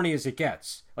as corny as it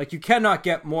gets. Like, you cannot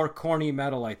get more corny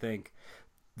metal, I think,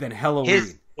 than Helloween.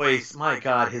 His voice, my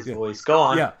God, his voice. Go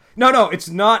on. Yeah. No, it's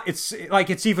not. It's like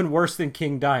it's even worse than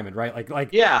King Diamond, right?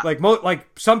 Like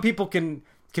some people can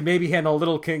maybe handle a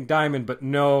little King Diamond, but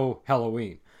no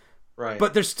Helloween. Right.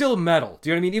 But they're still metal. Do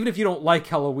you know what I mean? Even if you don't like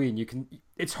Helloween, you can.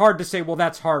 It's hard to say, well,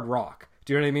 that's hard rock.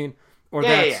 Do you know what I mean? Or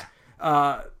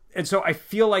and so I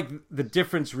feel like the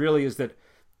difference really is that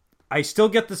I still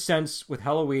get the sense with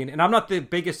Helloween, and I'm not the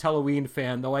biggest Helloween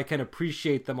fan, though I can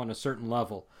appreciate them on a certain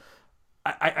level.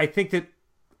 I think that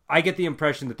I get the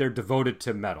impression that they're devoted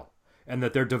to metal and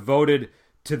that they're devoted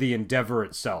to the endeavor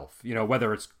itself,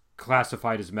 whether it's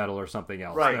classified as metal or something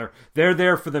else. Right. They're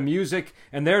there for the music,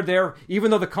 and they're there,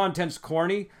 even though the content's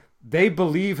corny, they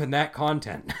believe in that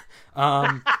content.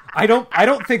 I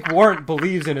don't think Warrant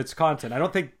believes in its content. I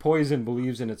don't think Poison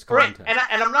believes in its content. Right.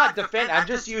 And I'm not defending. I'm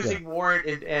just using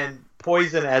Warrant and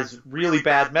Poison as really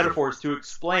bad metaphors to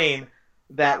explain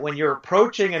that when you're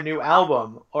approaching a new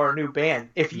album or a new band,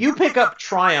 if you pick up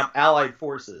Triumph Allied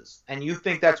Forces and you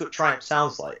think that's what Triumph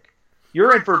sounds like,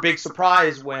 you're in for a big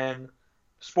surprise when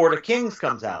Sport of Kings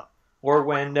comes out or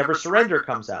when Never Surrender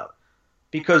comes out.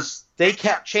 Because they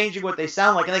kept changing what they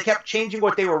sound like, and they kept changing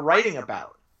what they were writing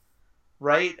about,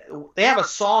 right? They have a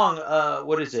song, Lay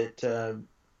It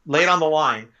on the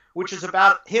Line, which is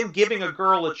about him giving a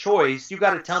girl a choice. You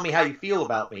got to tell me how you feel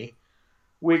about me,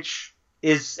 which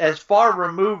is as far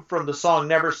removed from the song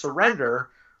Never Surrender,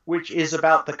 which is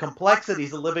about the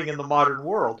complexities of living in the modern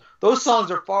world. Those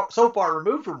songs are so far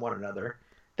removed from one another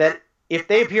that if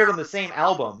they appeared on the same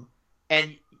album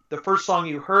and the first song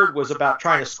you heard was about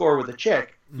trying to score with a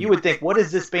chick, you would think, what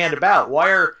is this band about? Why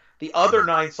are the other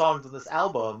 9 songs on this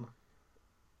album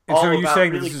and so are you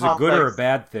saying really this is complex? A good or a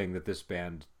bad thing that this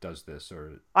band does this?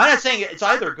 Or I'm not saying it's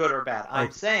either good or bad.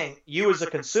 I'm saying you as a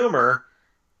consumer,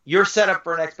 you're set up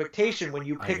for an expectation when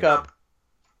you pick up,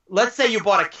 let's say you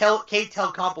bought a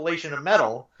K-Tel compilation of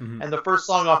metal, and the first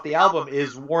song off the album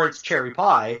is Warrant's Cherry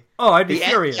Pie. Oh, I'd be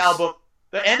furious.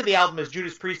 the end of the album is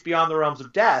Judas Priest Beyond the Realms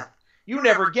of Death. You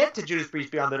never get to Judas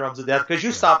Priest Beyond the Realms of Death because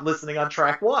you stopped listening on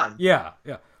track 1. Yeah.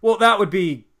 Well, that would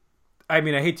be. I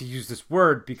mean, I hate to use this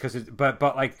word because but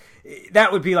like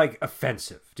that would be like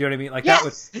offensive. Do you know what I mean? Like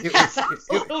yes. that would.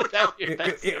 Absolutely, that would be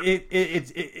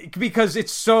offensive. Because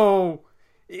it's so.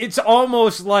 It's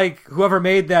almost like whoever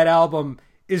made that album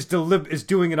is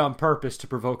doing it on purpose to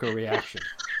provoke a reaction.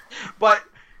 But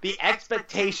the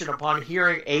expectation upon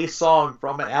hearing a song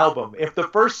from an album, if the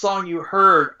first song you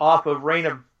heard off of Reign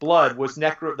of Blood was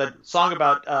the song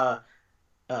about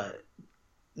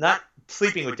not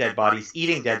sleeping with dead bodies,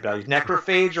 eating dead bodies,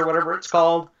 necrophage or whatever it's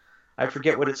called, I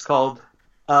forget what it's called.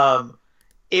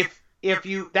 If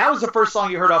that was the first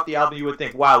song you heard off the album, you would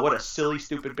think, wow, what a silly,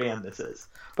 stupid band this is.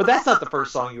 But that's not the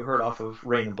first song you heard off of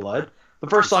Reign of Blood. The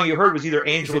first song you heard was either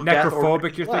Angel of Death or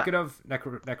Necrophobic you're thinking of?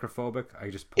 Necrophobic?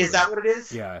 Is that what it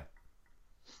is? Yeah.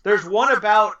 There's one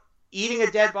about eating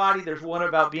a dead body. There's one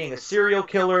about being a serial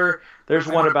killer. There's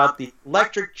one about the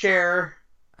electric chair.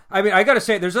 I mean, I got to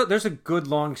say, there's a good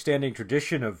long-standing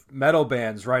tradition of metal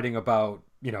bands writing about,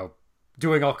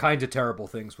 doing all kinds of terrible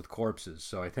things with corpses.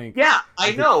 So I think... Yeah,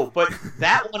 I know, but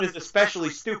that one is especially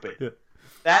stupid. Yeah.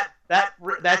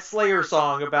 That Slayer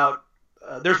song about...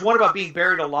 there's one about being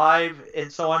buried alive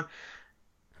and so on.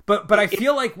 But I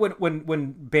feel like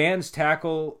when bands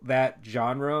tackle that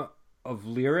genre of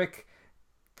lyric,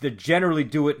 they generally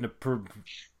do it in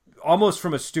almost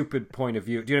from a stupid point of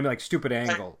view. Do you know what I mean? Like stupid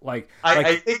angle.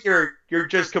 I think you're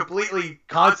just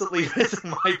constantly missing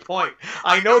my point.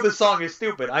 I know the song is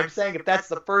stupid. I'm saying if that's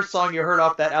the first song you heard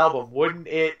off that album, wouldn't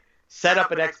it set up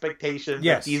an expectation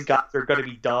that these guys are going to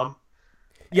be dumb?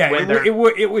 Yeah,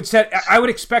 it would set. I would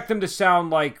expect them to sound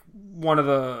like one of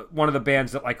the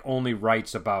bands that like only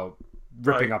writes about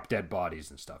ripping up dead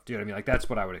bodies and stuff. Do you know what I mean? Like that's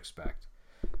what I would expect.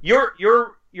 Your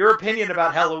opinion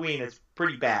about Halloween is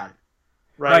pretty bad,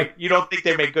 right? You don't think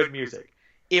they make good music.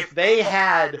 If they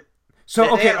had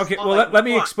okay. Well, let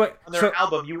me explain. On their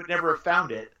album, you would never have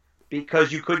found it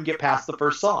because you couldn't get past the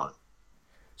first song.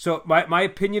 So my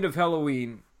opinion of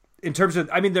Halloween, in terms of,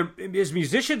 I mean, as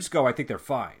musicians go, I think they're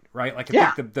fine, right? Like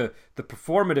I think the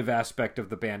performative aspect of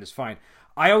the band is fine.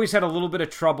 I always had a little bit of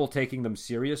trouble taking them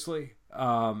seriously,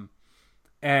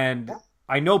 and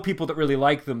I know people that really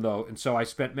like them though, and so I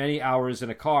spent many hours in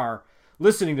a car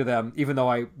listening to them, even though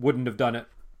I wouldn't have done it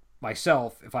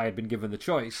myself if I had been given the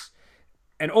choice.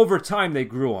 And over time, they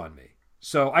grew on me.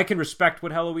 So I can respect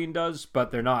what Halloween does,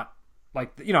 but they're not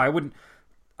like, I wouldn't.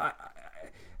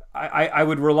 I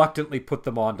would reluctantly put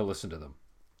them on to listen to them.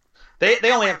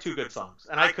 They only have 2 good songs,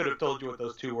 and I could have told you what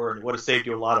those 2 were, and it would have saved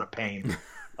you a lot of pain.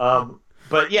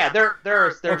 But yeah, they're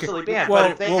a silly band. Well,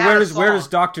 but if they where does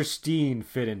Dr. Steen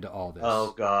fit into all this?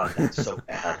 Oh God, that's so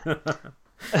bad.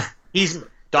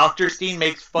 Dr. Steen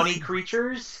makes funny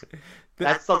creatures.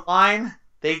 That's the line.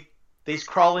 They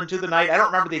crawl into the night. I don't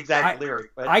remember the exact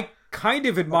lyric, but I kind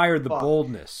of admired the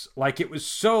boldness. Like it was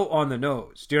so on the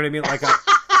nose. Do you know what I mean? Like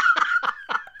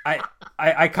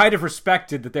I kind of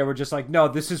respected that they were just like, no,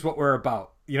 this is what we're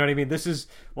about. You know what I mean? This is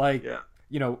like,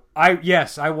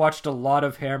 I watched a lot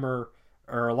of Hammer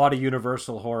or a lot of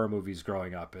Universal horror movies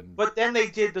growing up. But then they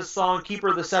did the song Keeper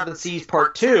of the Seven Seas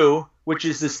Part 2, which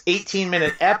is this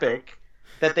 18-minute epic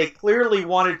that they clearly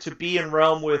wanted to be in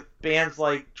realm with bands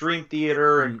like Dream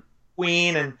Theater and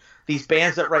Queen and these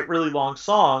bands that write really long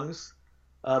songs.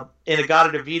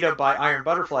 In-A-Gadda-Da-Vida by Iron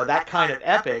Butterfly, that kind of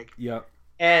epic. Yeah.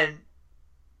 And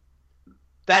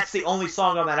that's the only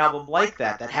song on that album like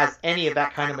that has any of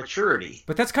that kind of maturity.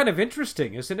 But that's kind of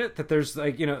interesting, isn't it? That there's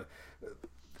like,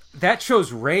 that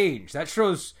shows range. That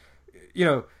shows,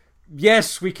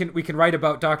 yes, we can write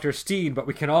about Dr. Steen, but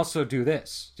we can also do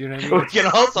this. Do you know what I mean? We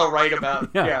can also write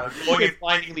about going and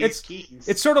finding these keys.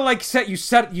 It's sort of like you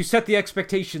set the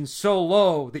expectations so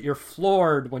low that you're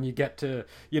floored when you get to,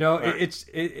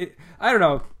 right. I don't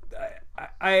know.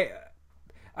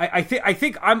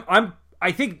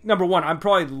 I think number one, I'm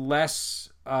probably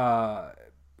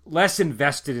less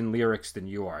invested in lyrics than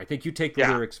you are. I think you take the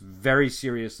lyrics very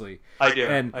seriously. I do.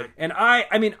 And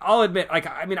I'll admit,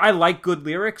 I like good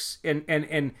lyrics,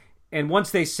 and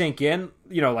once they sink in,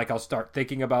 I'll start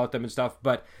thinking about them and stuff.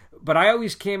 But I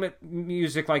always came at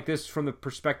music like this from the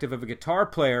perspective of a guitar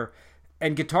player,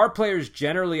 and guitar players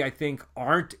generally, I think,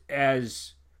 aren't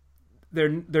as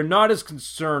they're not as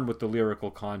concerned with the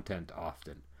lyrical content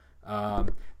often.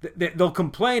 They'll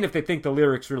complain if they think the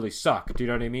lyrics really suck. Do you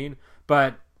know what I mean?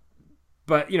 But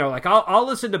I'll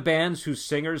listen to bands whose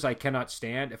singers I cannot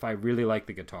stand if I really like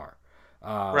the guitar.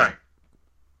 Right.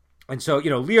 And so,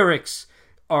 good lyrics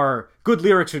are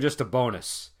just a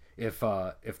bonus. if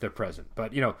they're present.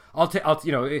 But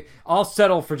I'll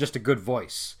settle for just a good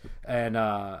voice, and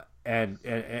I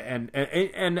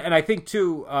think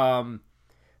too,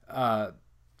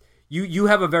 you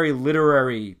have a very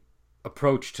literary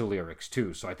approach to lyrics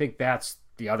too. So I think that's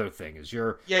the other thing is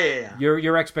your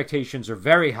expectations are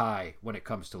very high when it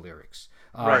comes to lyrics.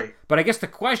 Right. But I guess the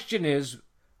question is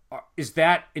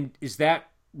that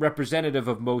representative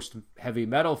of most heavy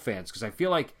metal fans? Because I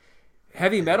feel like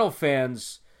heavy metal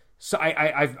fans. So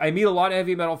I meet a lot of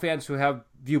heavy metal fans who have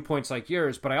viewpoints like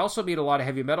yours, but I also meet a lot of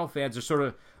heavy metal fans who are sort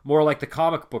of more like the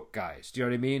comic book guys. Do you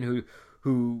know what I mean?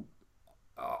 Who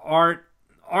aren't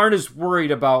as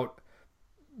worried about,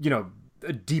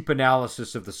 a deep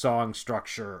analysis of the song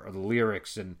structure or the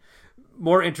lyrics, and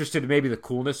more interested in maybe the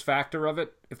coolness factor of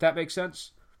it, if that makes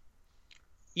sense.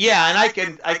 Yeah, and I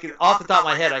can off the top of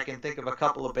my head, I can think of a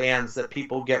couple of bands that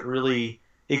people get really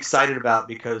excited about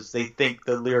because they think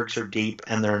the lyrics are deep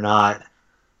and they're not.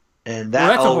 And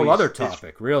that's a whole other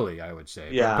topic, really, I would say.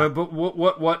 Yeah. But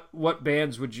what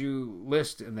bands would you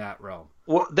list in that realm?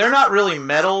 Well, they're not really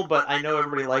metal, but I know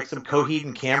everybody likes them. Coheed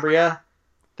and Cambria.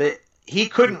 He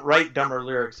couldn't write dumber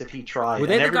lyrics if he tried. Were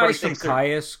they the guys from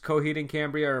Caius, Coheed and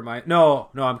Cambria, or am I? No,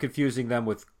 I'm confusing them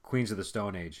with Queens of the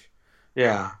Stone Age.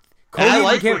 Yeah. I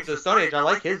like Queens of the Stone Age. I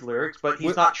like his lyrics, but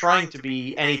he's not trying to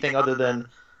be anything other than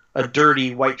a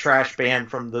dirty white trash band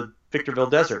from the Victorville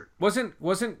Desert. Wasn't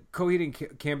Coheed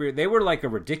and Cambria? They were like a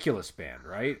ridiculous band,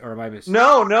 right? Or am I mistaken?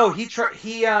 No.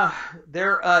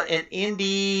 They're an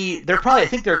indie. They're probably. I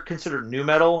think they're considered nu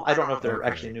metal. I don't know if they're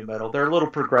actually nu metal. They're a little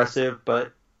progressive,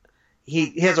 but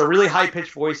he has a really high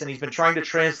pitched voice, and he's been trying to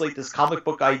translate this comic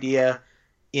book idea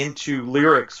into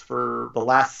lyrics for the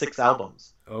last 6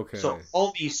 albums. Okay. So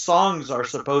all these songs are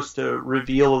supposed to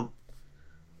reveal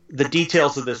the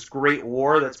details of this great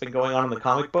war that's been going on in the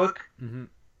comic book. Mm-hmm.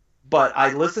 But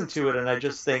I listen to it and I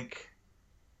just think,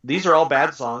 these are all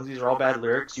bad songs. These are all bad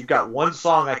lyrics. You've got one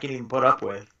song I can even put up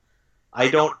with.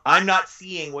 I'm not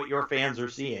seeing what your fans are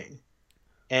seeing.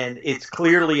 And it's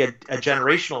clearly a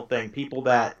generational thing. People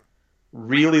that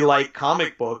really like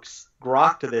comic books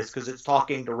grok to this because it's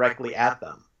talking directly at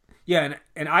them. Yeah,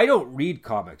 and I don't read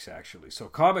comics, actually. So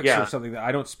comics are something that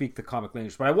I don't speak the comic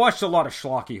language. But I watched a lot of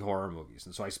schlocky horror movies,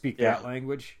 and so I speak that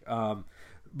language.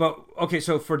 But, okay,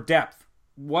 so for depth,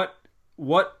 what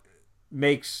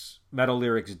makes metal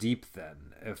lyrics deep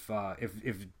then? If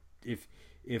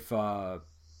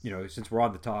since we're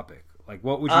on the topic, like,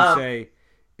 what would you say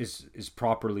is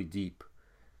properly deep?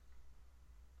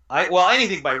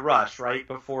 Anything by Rush, right?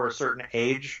 Before a certain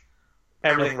age,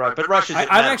 everything Rush. But Rush is.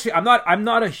 I'm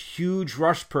not a huge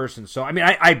Rush person, so I mean,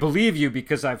 I believe you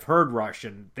because I've heard Rush,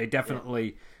 and they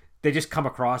definitely they just come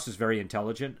across as very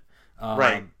intelligent.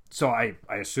 Right. So I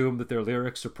assume that their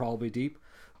lyrics are probably deep,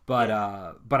 but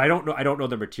I don't know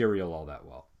the material all that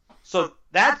well. So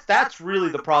that's really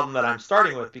the problem that I'm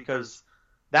starting with, because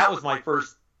that was my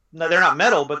first. No, they're not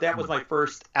metal, but that was my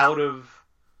first out of.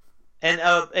 And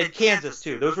Kansas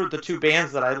too. Those were the 2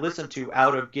 bands that I listened to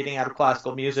getting out of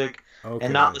classical music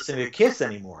and not listening to Kiss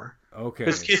anymore. Okay.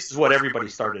 Because Kiss is what everybody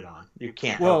started on. You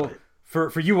can't help it.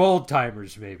 For you old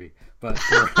timers maybe, but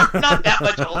not that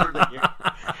much older than you.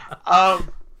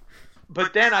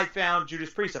 But then I found Judas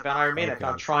Priest. I found Iron Maiden. I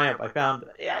found Triumph. I found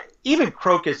even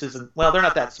Crocus isn't. Well, they're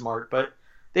not that smart, but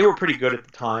they were pretty good at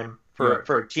the time for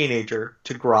a teenager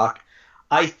to grok.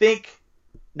 I think.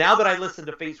 Now that I listen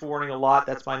to Fates Warning a lot,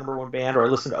 that's my number 1 band, or I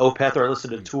listen to Opeth, or I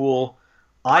listen to Tool,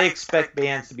 I expect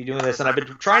bands to be doing this. And I've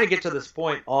been trying to get to this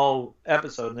point all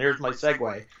episode, and there's my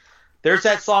segue. There's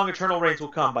that song, Eternal Rains Will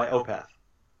Come, by Opeth.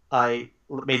 I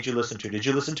made you listen to. Did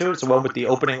you listen to it? It's the one with the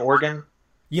opening organ?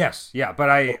 Yes, yeah, but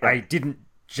I didn't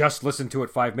just listen to it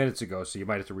 5 minutes ago, so you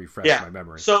might have to refresh my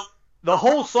memory. So the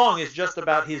whole song is just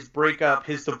about his breakup,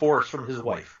 his divorce from his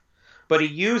wife. But he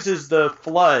uses the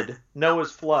flood,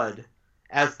 Noah's flood,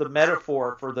 as the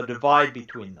metaphor for the divide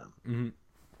between them. Mm-hmm.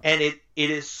 And it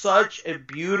is such a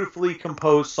beautifully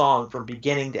composed song from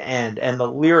beginning to end. And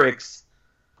the lyrics,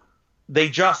 they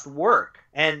just work.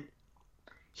 And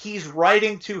he's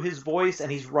writing to his voice,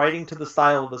 and he's writing to the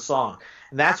style of the song.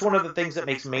 And that's one of the things that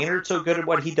makes Maynard so good at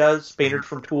what he does, Maynard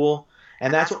from Tool.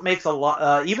 And that's what makes a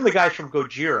lot... even the guys from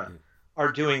Gojira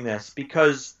are doing this,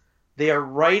 because they are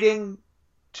writing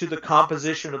to the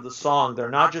composition of the song. They're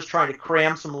not just trying to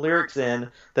cram some lyrics in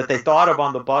that they thought of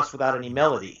on the bus without any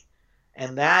melody.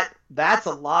 And that's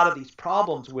a lot of these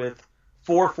problems with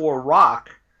 4/4 rock.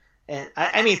 And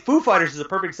I mean, Foo Fighters is a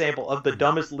perfect example of the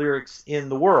dumbest lyrics in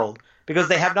the world, because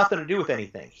they have nothing to do with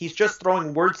anything. He's just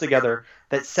throwing words together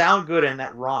that sound good and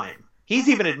that rhyme. He's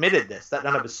even admitted this, that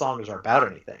none of his songs are about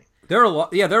anything. There are a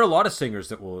lot. Yeah, there are a lot of singers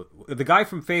that will. The guy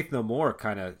from Faith No More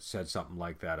kind of said something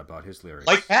like that about his lyrics.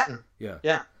 Mike Patton. Yeah.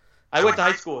 Yeah. I went to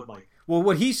high school with Mike. Well,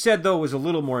 what he said though was a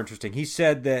little more interesting. He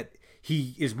said that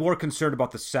he is more concerned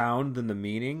about the sound than the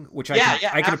meaning, which I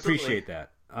can appreciate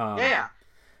that. Yeah.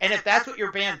 And if that's what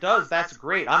your band does, that's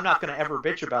great. I'm not going to ever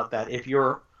bitch about that if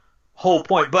your whole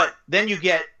point. But then you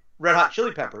get Red Hot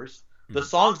Chili Peppers. The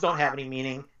songs don't have any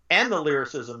meaning, and the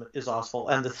lyricism is awful,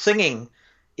 and the singing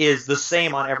is the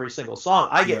same on every single song.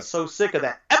 I get so sick of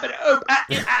that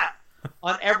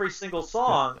on every single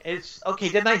song. It's okay.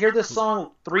 Didn't I hear this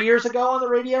song 3 years ago on the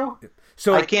radio?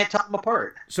 So I can't tell them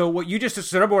apart. So what you just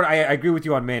said, number one, I agree with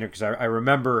you on Maynard because I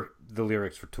remember the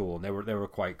lyrics for Tool, and they were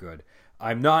quite good.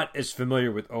 I'm not as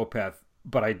familiar with Opeth,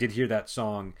 but I did hear that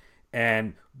song,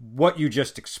 and what you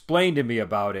just explained to me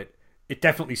about it, it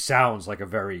definitely sounds like a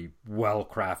very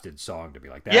well-crafted song to me.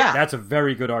 Like that. Yeah. That's a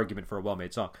very good argument for a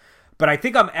well-made song. But I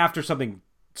think I'm after something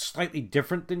slightly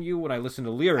different than you when I listen to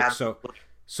lyrics. Absolutely.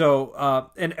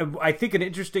 And I think an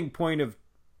interesting point of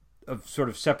sort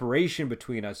of separation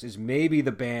between us is maybe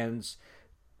the bands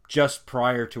just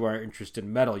prior to our interest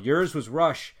in metal. Yours was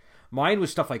Rush. Mine was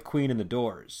stuff like Queen and the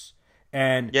Doors.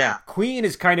 And Queen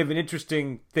is kind of an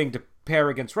interesting thing to pair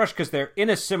against Rush because they're in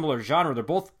a similar genre. They're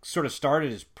both sort of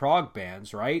started as prog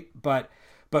bands, right? But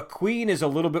Queen is a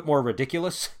little bit more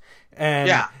ridiculous,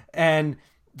 and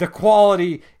the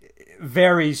quality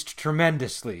varies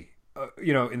tremendously.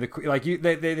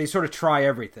 They sort of try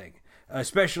everything,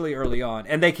 especially early on,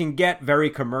 and they can get very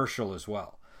commercial as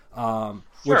well.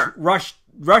 Which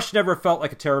Rush never felt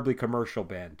like a terribly commercial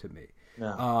band to me.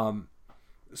 No.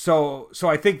 So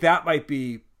I think that might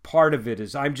be part of it.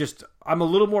 Is I'm a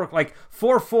little more like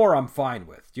 4/4. I'm fine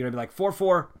with. Do you know what I mean? Like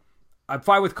 4/4, I'm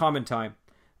fine with Common Time,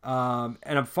 and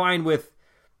I'm fine with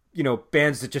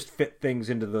bands that just fit things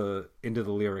into the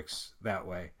lyrics that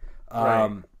way.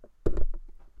 Right.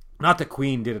 Not that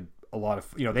Queen did a lot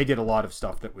of they did a lot of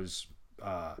stuff that was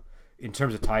in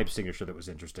terms of time signature that was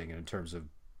interesting, and in terms of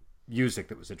music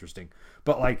that was interesting.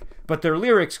 But their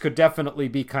lyrics could definitely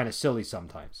be kind of silly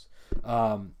sometimes.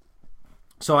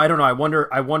 So I don't know. I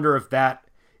wonder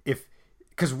if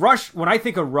because Rush, when I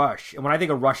think of Rush and when I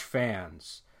think of Rush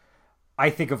fans, I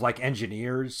think of like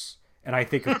engineers, and I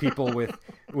think of people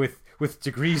with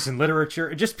degrees in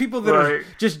literature, just people that are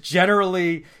just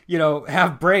generally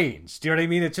have brains. Do you know what I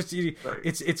mean? It's just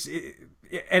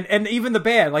and even the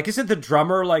band, like, isn't the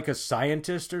drummer like a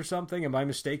scientist or something? Am I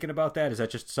mistaken about that? Is that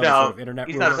just some sort of internet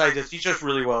he's rumor? Not a scientist. He's just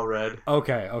really well read.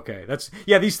 Okay.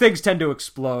 These things tend to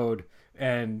explode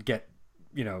and get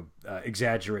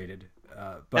exaggerated.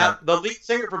 But now, the lead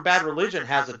singer for Bad Religion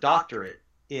has a doctorate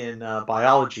in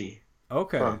biology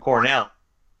from Cornell,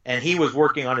 and he was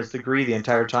working on his degree the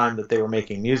entire time that they were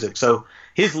making music. So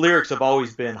his lyrics have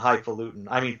always been highfalutin.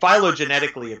 I mean,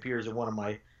 Phylogenetically appears in one of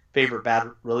my favorite Bad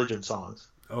Religion songs.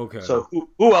 Okay. So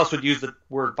who else would use the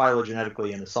word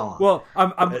phylogenetically in a song? Well,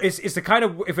 it's the kind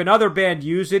of, if another band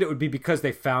used it, it would be because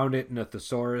they found it in a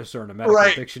thesaurus or in a medical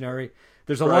dictionary.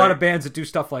 There's a lot of bands that do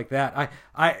stuff like that.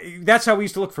 That's how we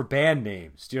used to look for band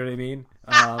names. Do you know what I mean?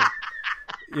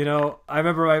 I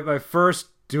remember my first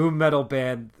doom metal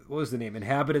band. What was the name?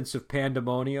 Inhabitants of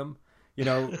Pandemonium.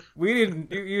 We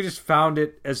didn't. You just found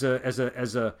it as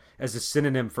a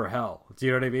synonym for hell. Do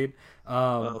you know what I mean?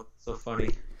 So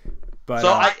funny.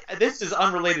 But this is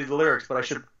unrelated to lyrics, but I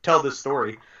should tell this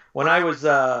story. When I was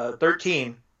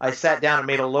 13, I sat down and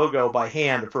made a logo by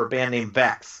hand for a band named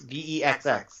Vex,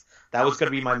 VEXX. That was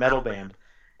going to be my metal band,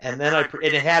 and then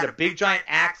it had a big giant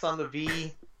axe on the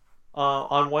V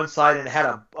on one side, and it had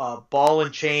a ball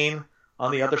and chain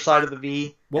on the other side of the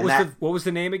V. What was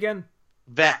the name again?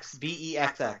 Vex,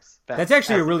 VEXX. Vex. That's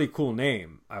actually a really cool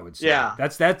name, I would say. Yeah.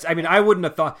 That's. I mean, I wouldn't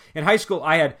have thought in high school.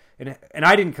 I had, and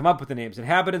I didn't come up with the names.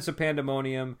 Inhabitants of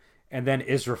Pandemonium, and then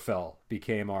Israfel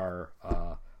became our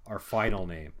final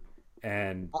name.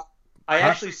 And I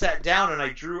actually sat down and I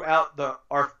drew out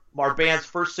our band's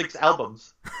first 6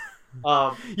 albums.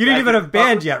 You didn't even have a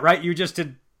band yet, right? You just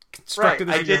did constructed.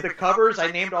 Right. I did the covers. I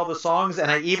named all the songs,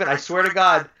 and I swear to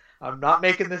God, I'm not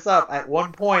making this up. At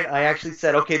one point, I actually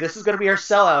said, okay, this is going to be our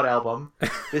sellout album.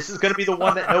 This is going to be the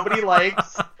one that nobody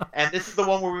likes, and this is the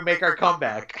one where we make our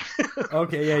comeback.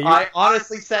 Okay, yeah. I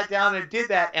honestly sat down and did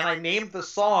that, and I named the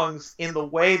songs in the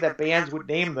way that bands would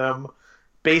name them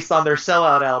based on their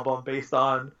sellout album, based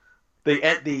on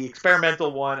the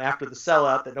experimental one after the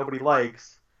sellout that nobody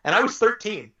likes. And I was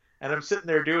 13, and I'm sitting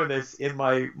there doing this in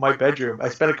my bedroom. I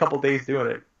spent a couple days doing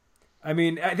it. I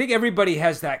mean, I think everybody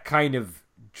has that kind of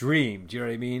dream. Do you know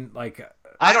what I mean? Like,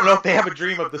 I don't know if they have a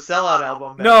dream of the Sellout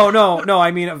album. No.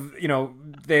 I mean,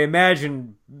 they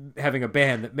imagine having a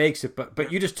band that makes it,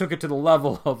 but you just took it to the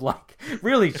level of like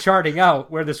really charting out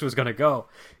where this was going to go.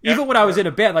 Even when I was in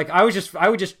a band, like I would just.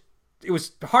 It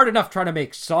was hard enough trying to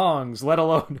make songs, let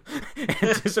alone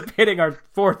anticipating our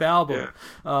fourth album.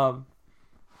 Yeah.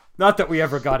 Not that we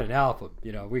ever got an album,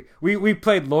 We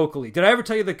played locally. Did I ever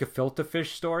tell you the Gefilte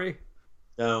Fish story?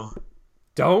 No.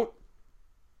 Don't?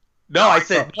 No, I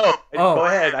said no. Go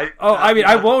ahead.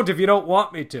 I won't if you don't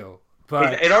want me to.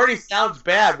 But it already sounds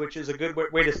bad, which is a good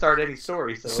way to start any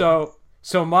story. So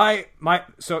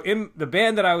in the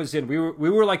band that I was in, we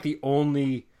were like the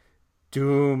only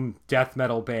doom death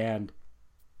metal band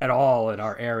at all in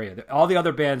our area. All the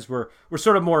other bands were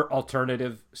sort of more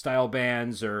alternative style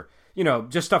bands, or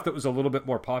just stuff that was a little bit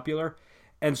more popular.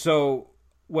 And so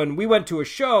when we went to a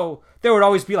show, there would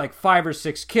always be like 5 or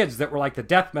 6 kids that were like the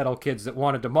death metal kids that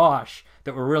wanted to mosh,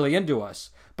 that were really into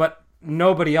us, but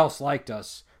nobody else liked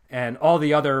us, and all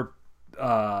the other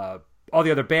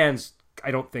bands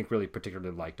I don't think really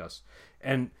particularly liked us.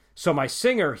 And so my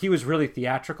singer, he was really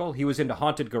theatrical. He was into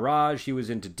Haunted Garage. He was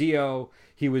into Dio.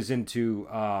 He was into,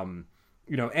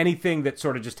 anything that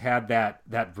sort of just had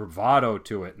that bravado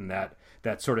to it, and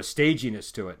that sort of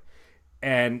staginess to it.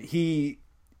 And he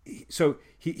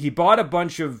bought a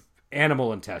bunch of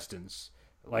animal intestines,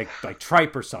 like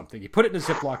tripe or something. He put it in a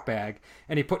Ziploc bag,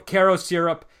 and he put Caro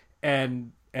syrup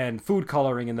and food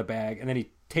coloring in the bag, and then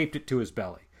he taped it to his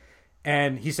belly.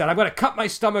 And he said, I'm going to cut my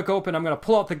stomach open, I'm going to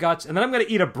pull out the guts, and then I'm going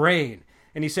to eat a brain.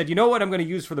 And he said, you know what I'm going to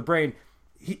use for the brain?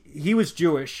 He was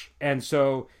Jewish, and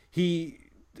so he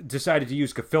decided to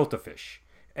use gefilte fish.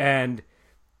 And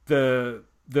because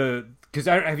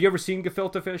have you ever seen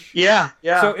gefilte fish? Yeah.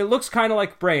 So it looks kind of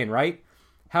like brain, right?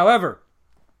 However,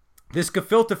 this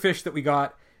gefilte fish that we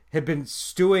got had been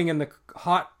stewing in the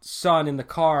hot sun in the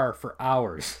car for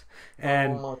hours.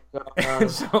 And,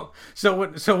 and so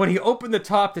when he opened the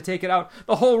top to take it out,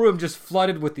 the whole room just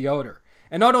flooded with the odor.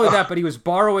 And not only that, but he was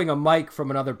borrowing a mic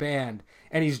from another band,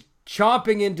 and he's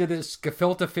chomping into this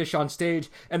gefilte fish on stage,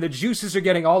 and the juices are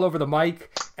getting all over the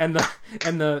mic, and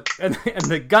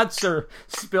the guts are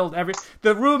spilled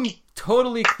the room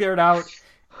totally cleared out,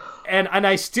 and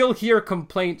I still hear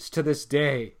complaints to this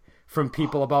day from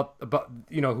people about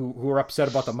who are upset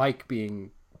about the mic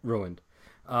being ruined.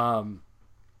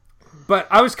 But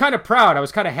I was kind of proud. I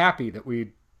was kind of happy that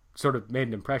we sort of made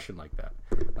an impression like that.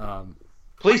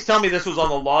 Please tell me this was on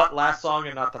the last song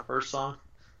and not the first song.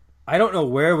 I don't know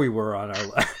where we were on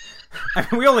our. I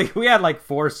mean, we had like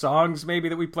 4 songs maybe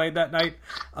that we played that night.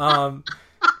 I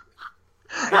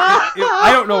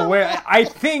don't know where. I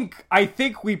think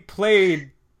we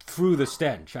played Through the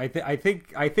Stench. I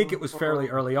think it was fairly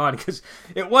early on, because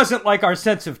it wasn't like our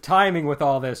sense of timing with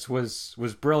all this was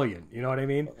brilliant. You know what I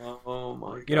mean? Oh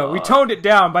my God. We toned it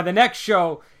down. By the next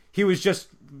show, he was just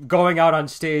going out on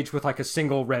stage with like a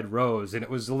single red rose, and it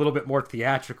was a little bit more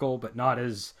theatrical, but not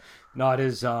as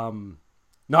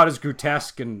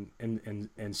grotesque and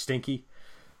stinky.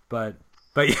 But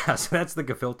yeah, so that's the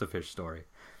gefilte fish story.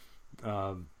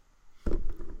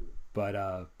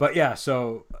 But yeah,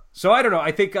 so I don't know.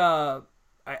 I think I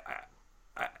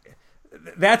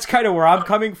that's kind of where I'm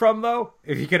coming from, though.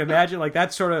 If you can imagine, like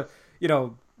that's sort of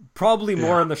probably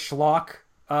more in the schlock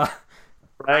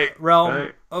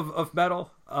realm of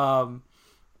metal.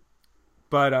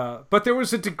 But there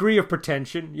was a degree of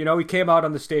pretension. He came out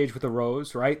on the stage with a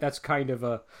rose, right? That's kind of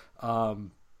a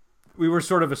we were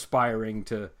sort of aspiring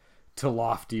to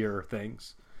loftier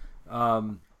things.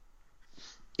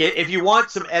 If you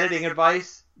want some editing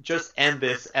advice, just end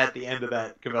this at the end of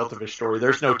that gefilte fish story.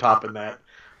 There's no topping that.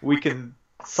 We can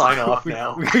sign off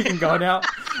now. We can go now.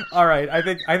 All right. I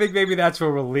think maybe that's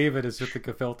where we'll leave it, is with the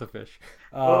gefilte fish.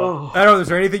 I don't know. Is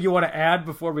there anything you want to add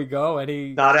before we go?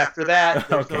 Not after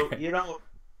that. Okay.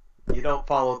 You don't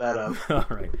follow that up. All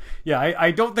right. Yeah.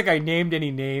 I don't think I named any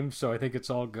names, so I think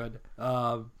it's all good.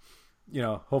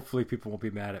 Hopefully people won't be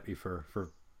mad at me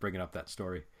for bringing up that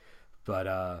story.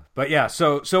 But yeah.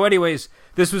 So anyways,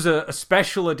 this was a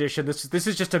special edition. This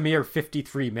is just a mere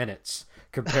 53 minutes.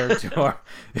 Compared to our,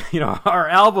 our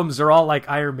albums are all like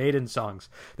Iron Maiden songs.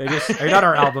 They're not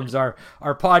our albums, our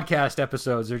podcast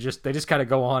episodes. They just kind of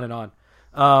go on and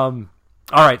on.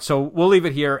 All right, so we'll leave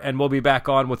it here, and we'll be back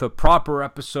on with a proper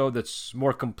episode that's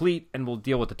more complete, and we'll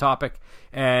deal with the topic.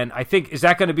 And I think, is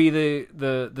that going to be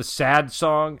the sad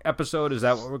song episode? Is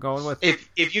that what we're going with?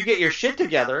 If you get your shit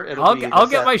together, I'll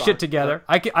get my shit together.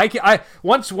 I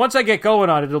once I get going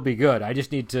on it, it'll be good. I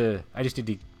just need to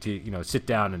sit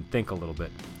down and think a little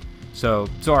bit. So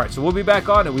all right, so we'll be back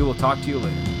on, and we will talk to you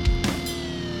later.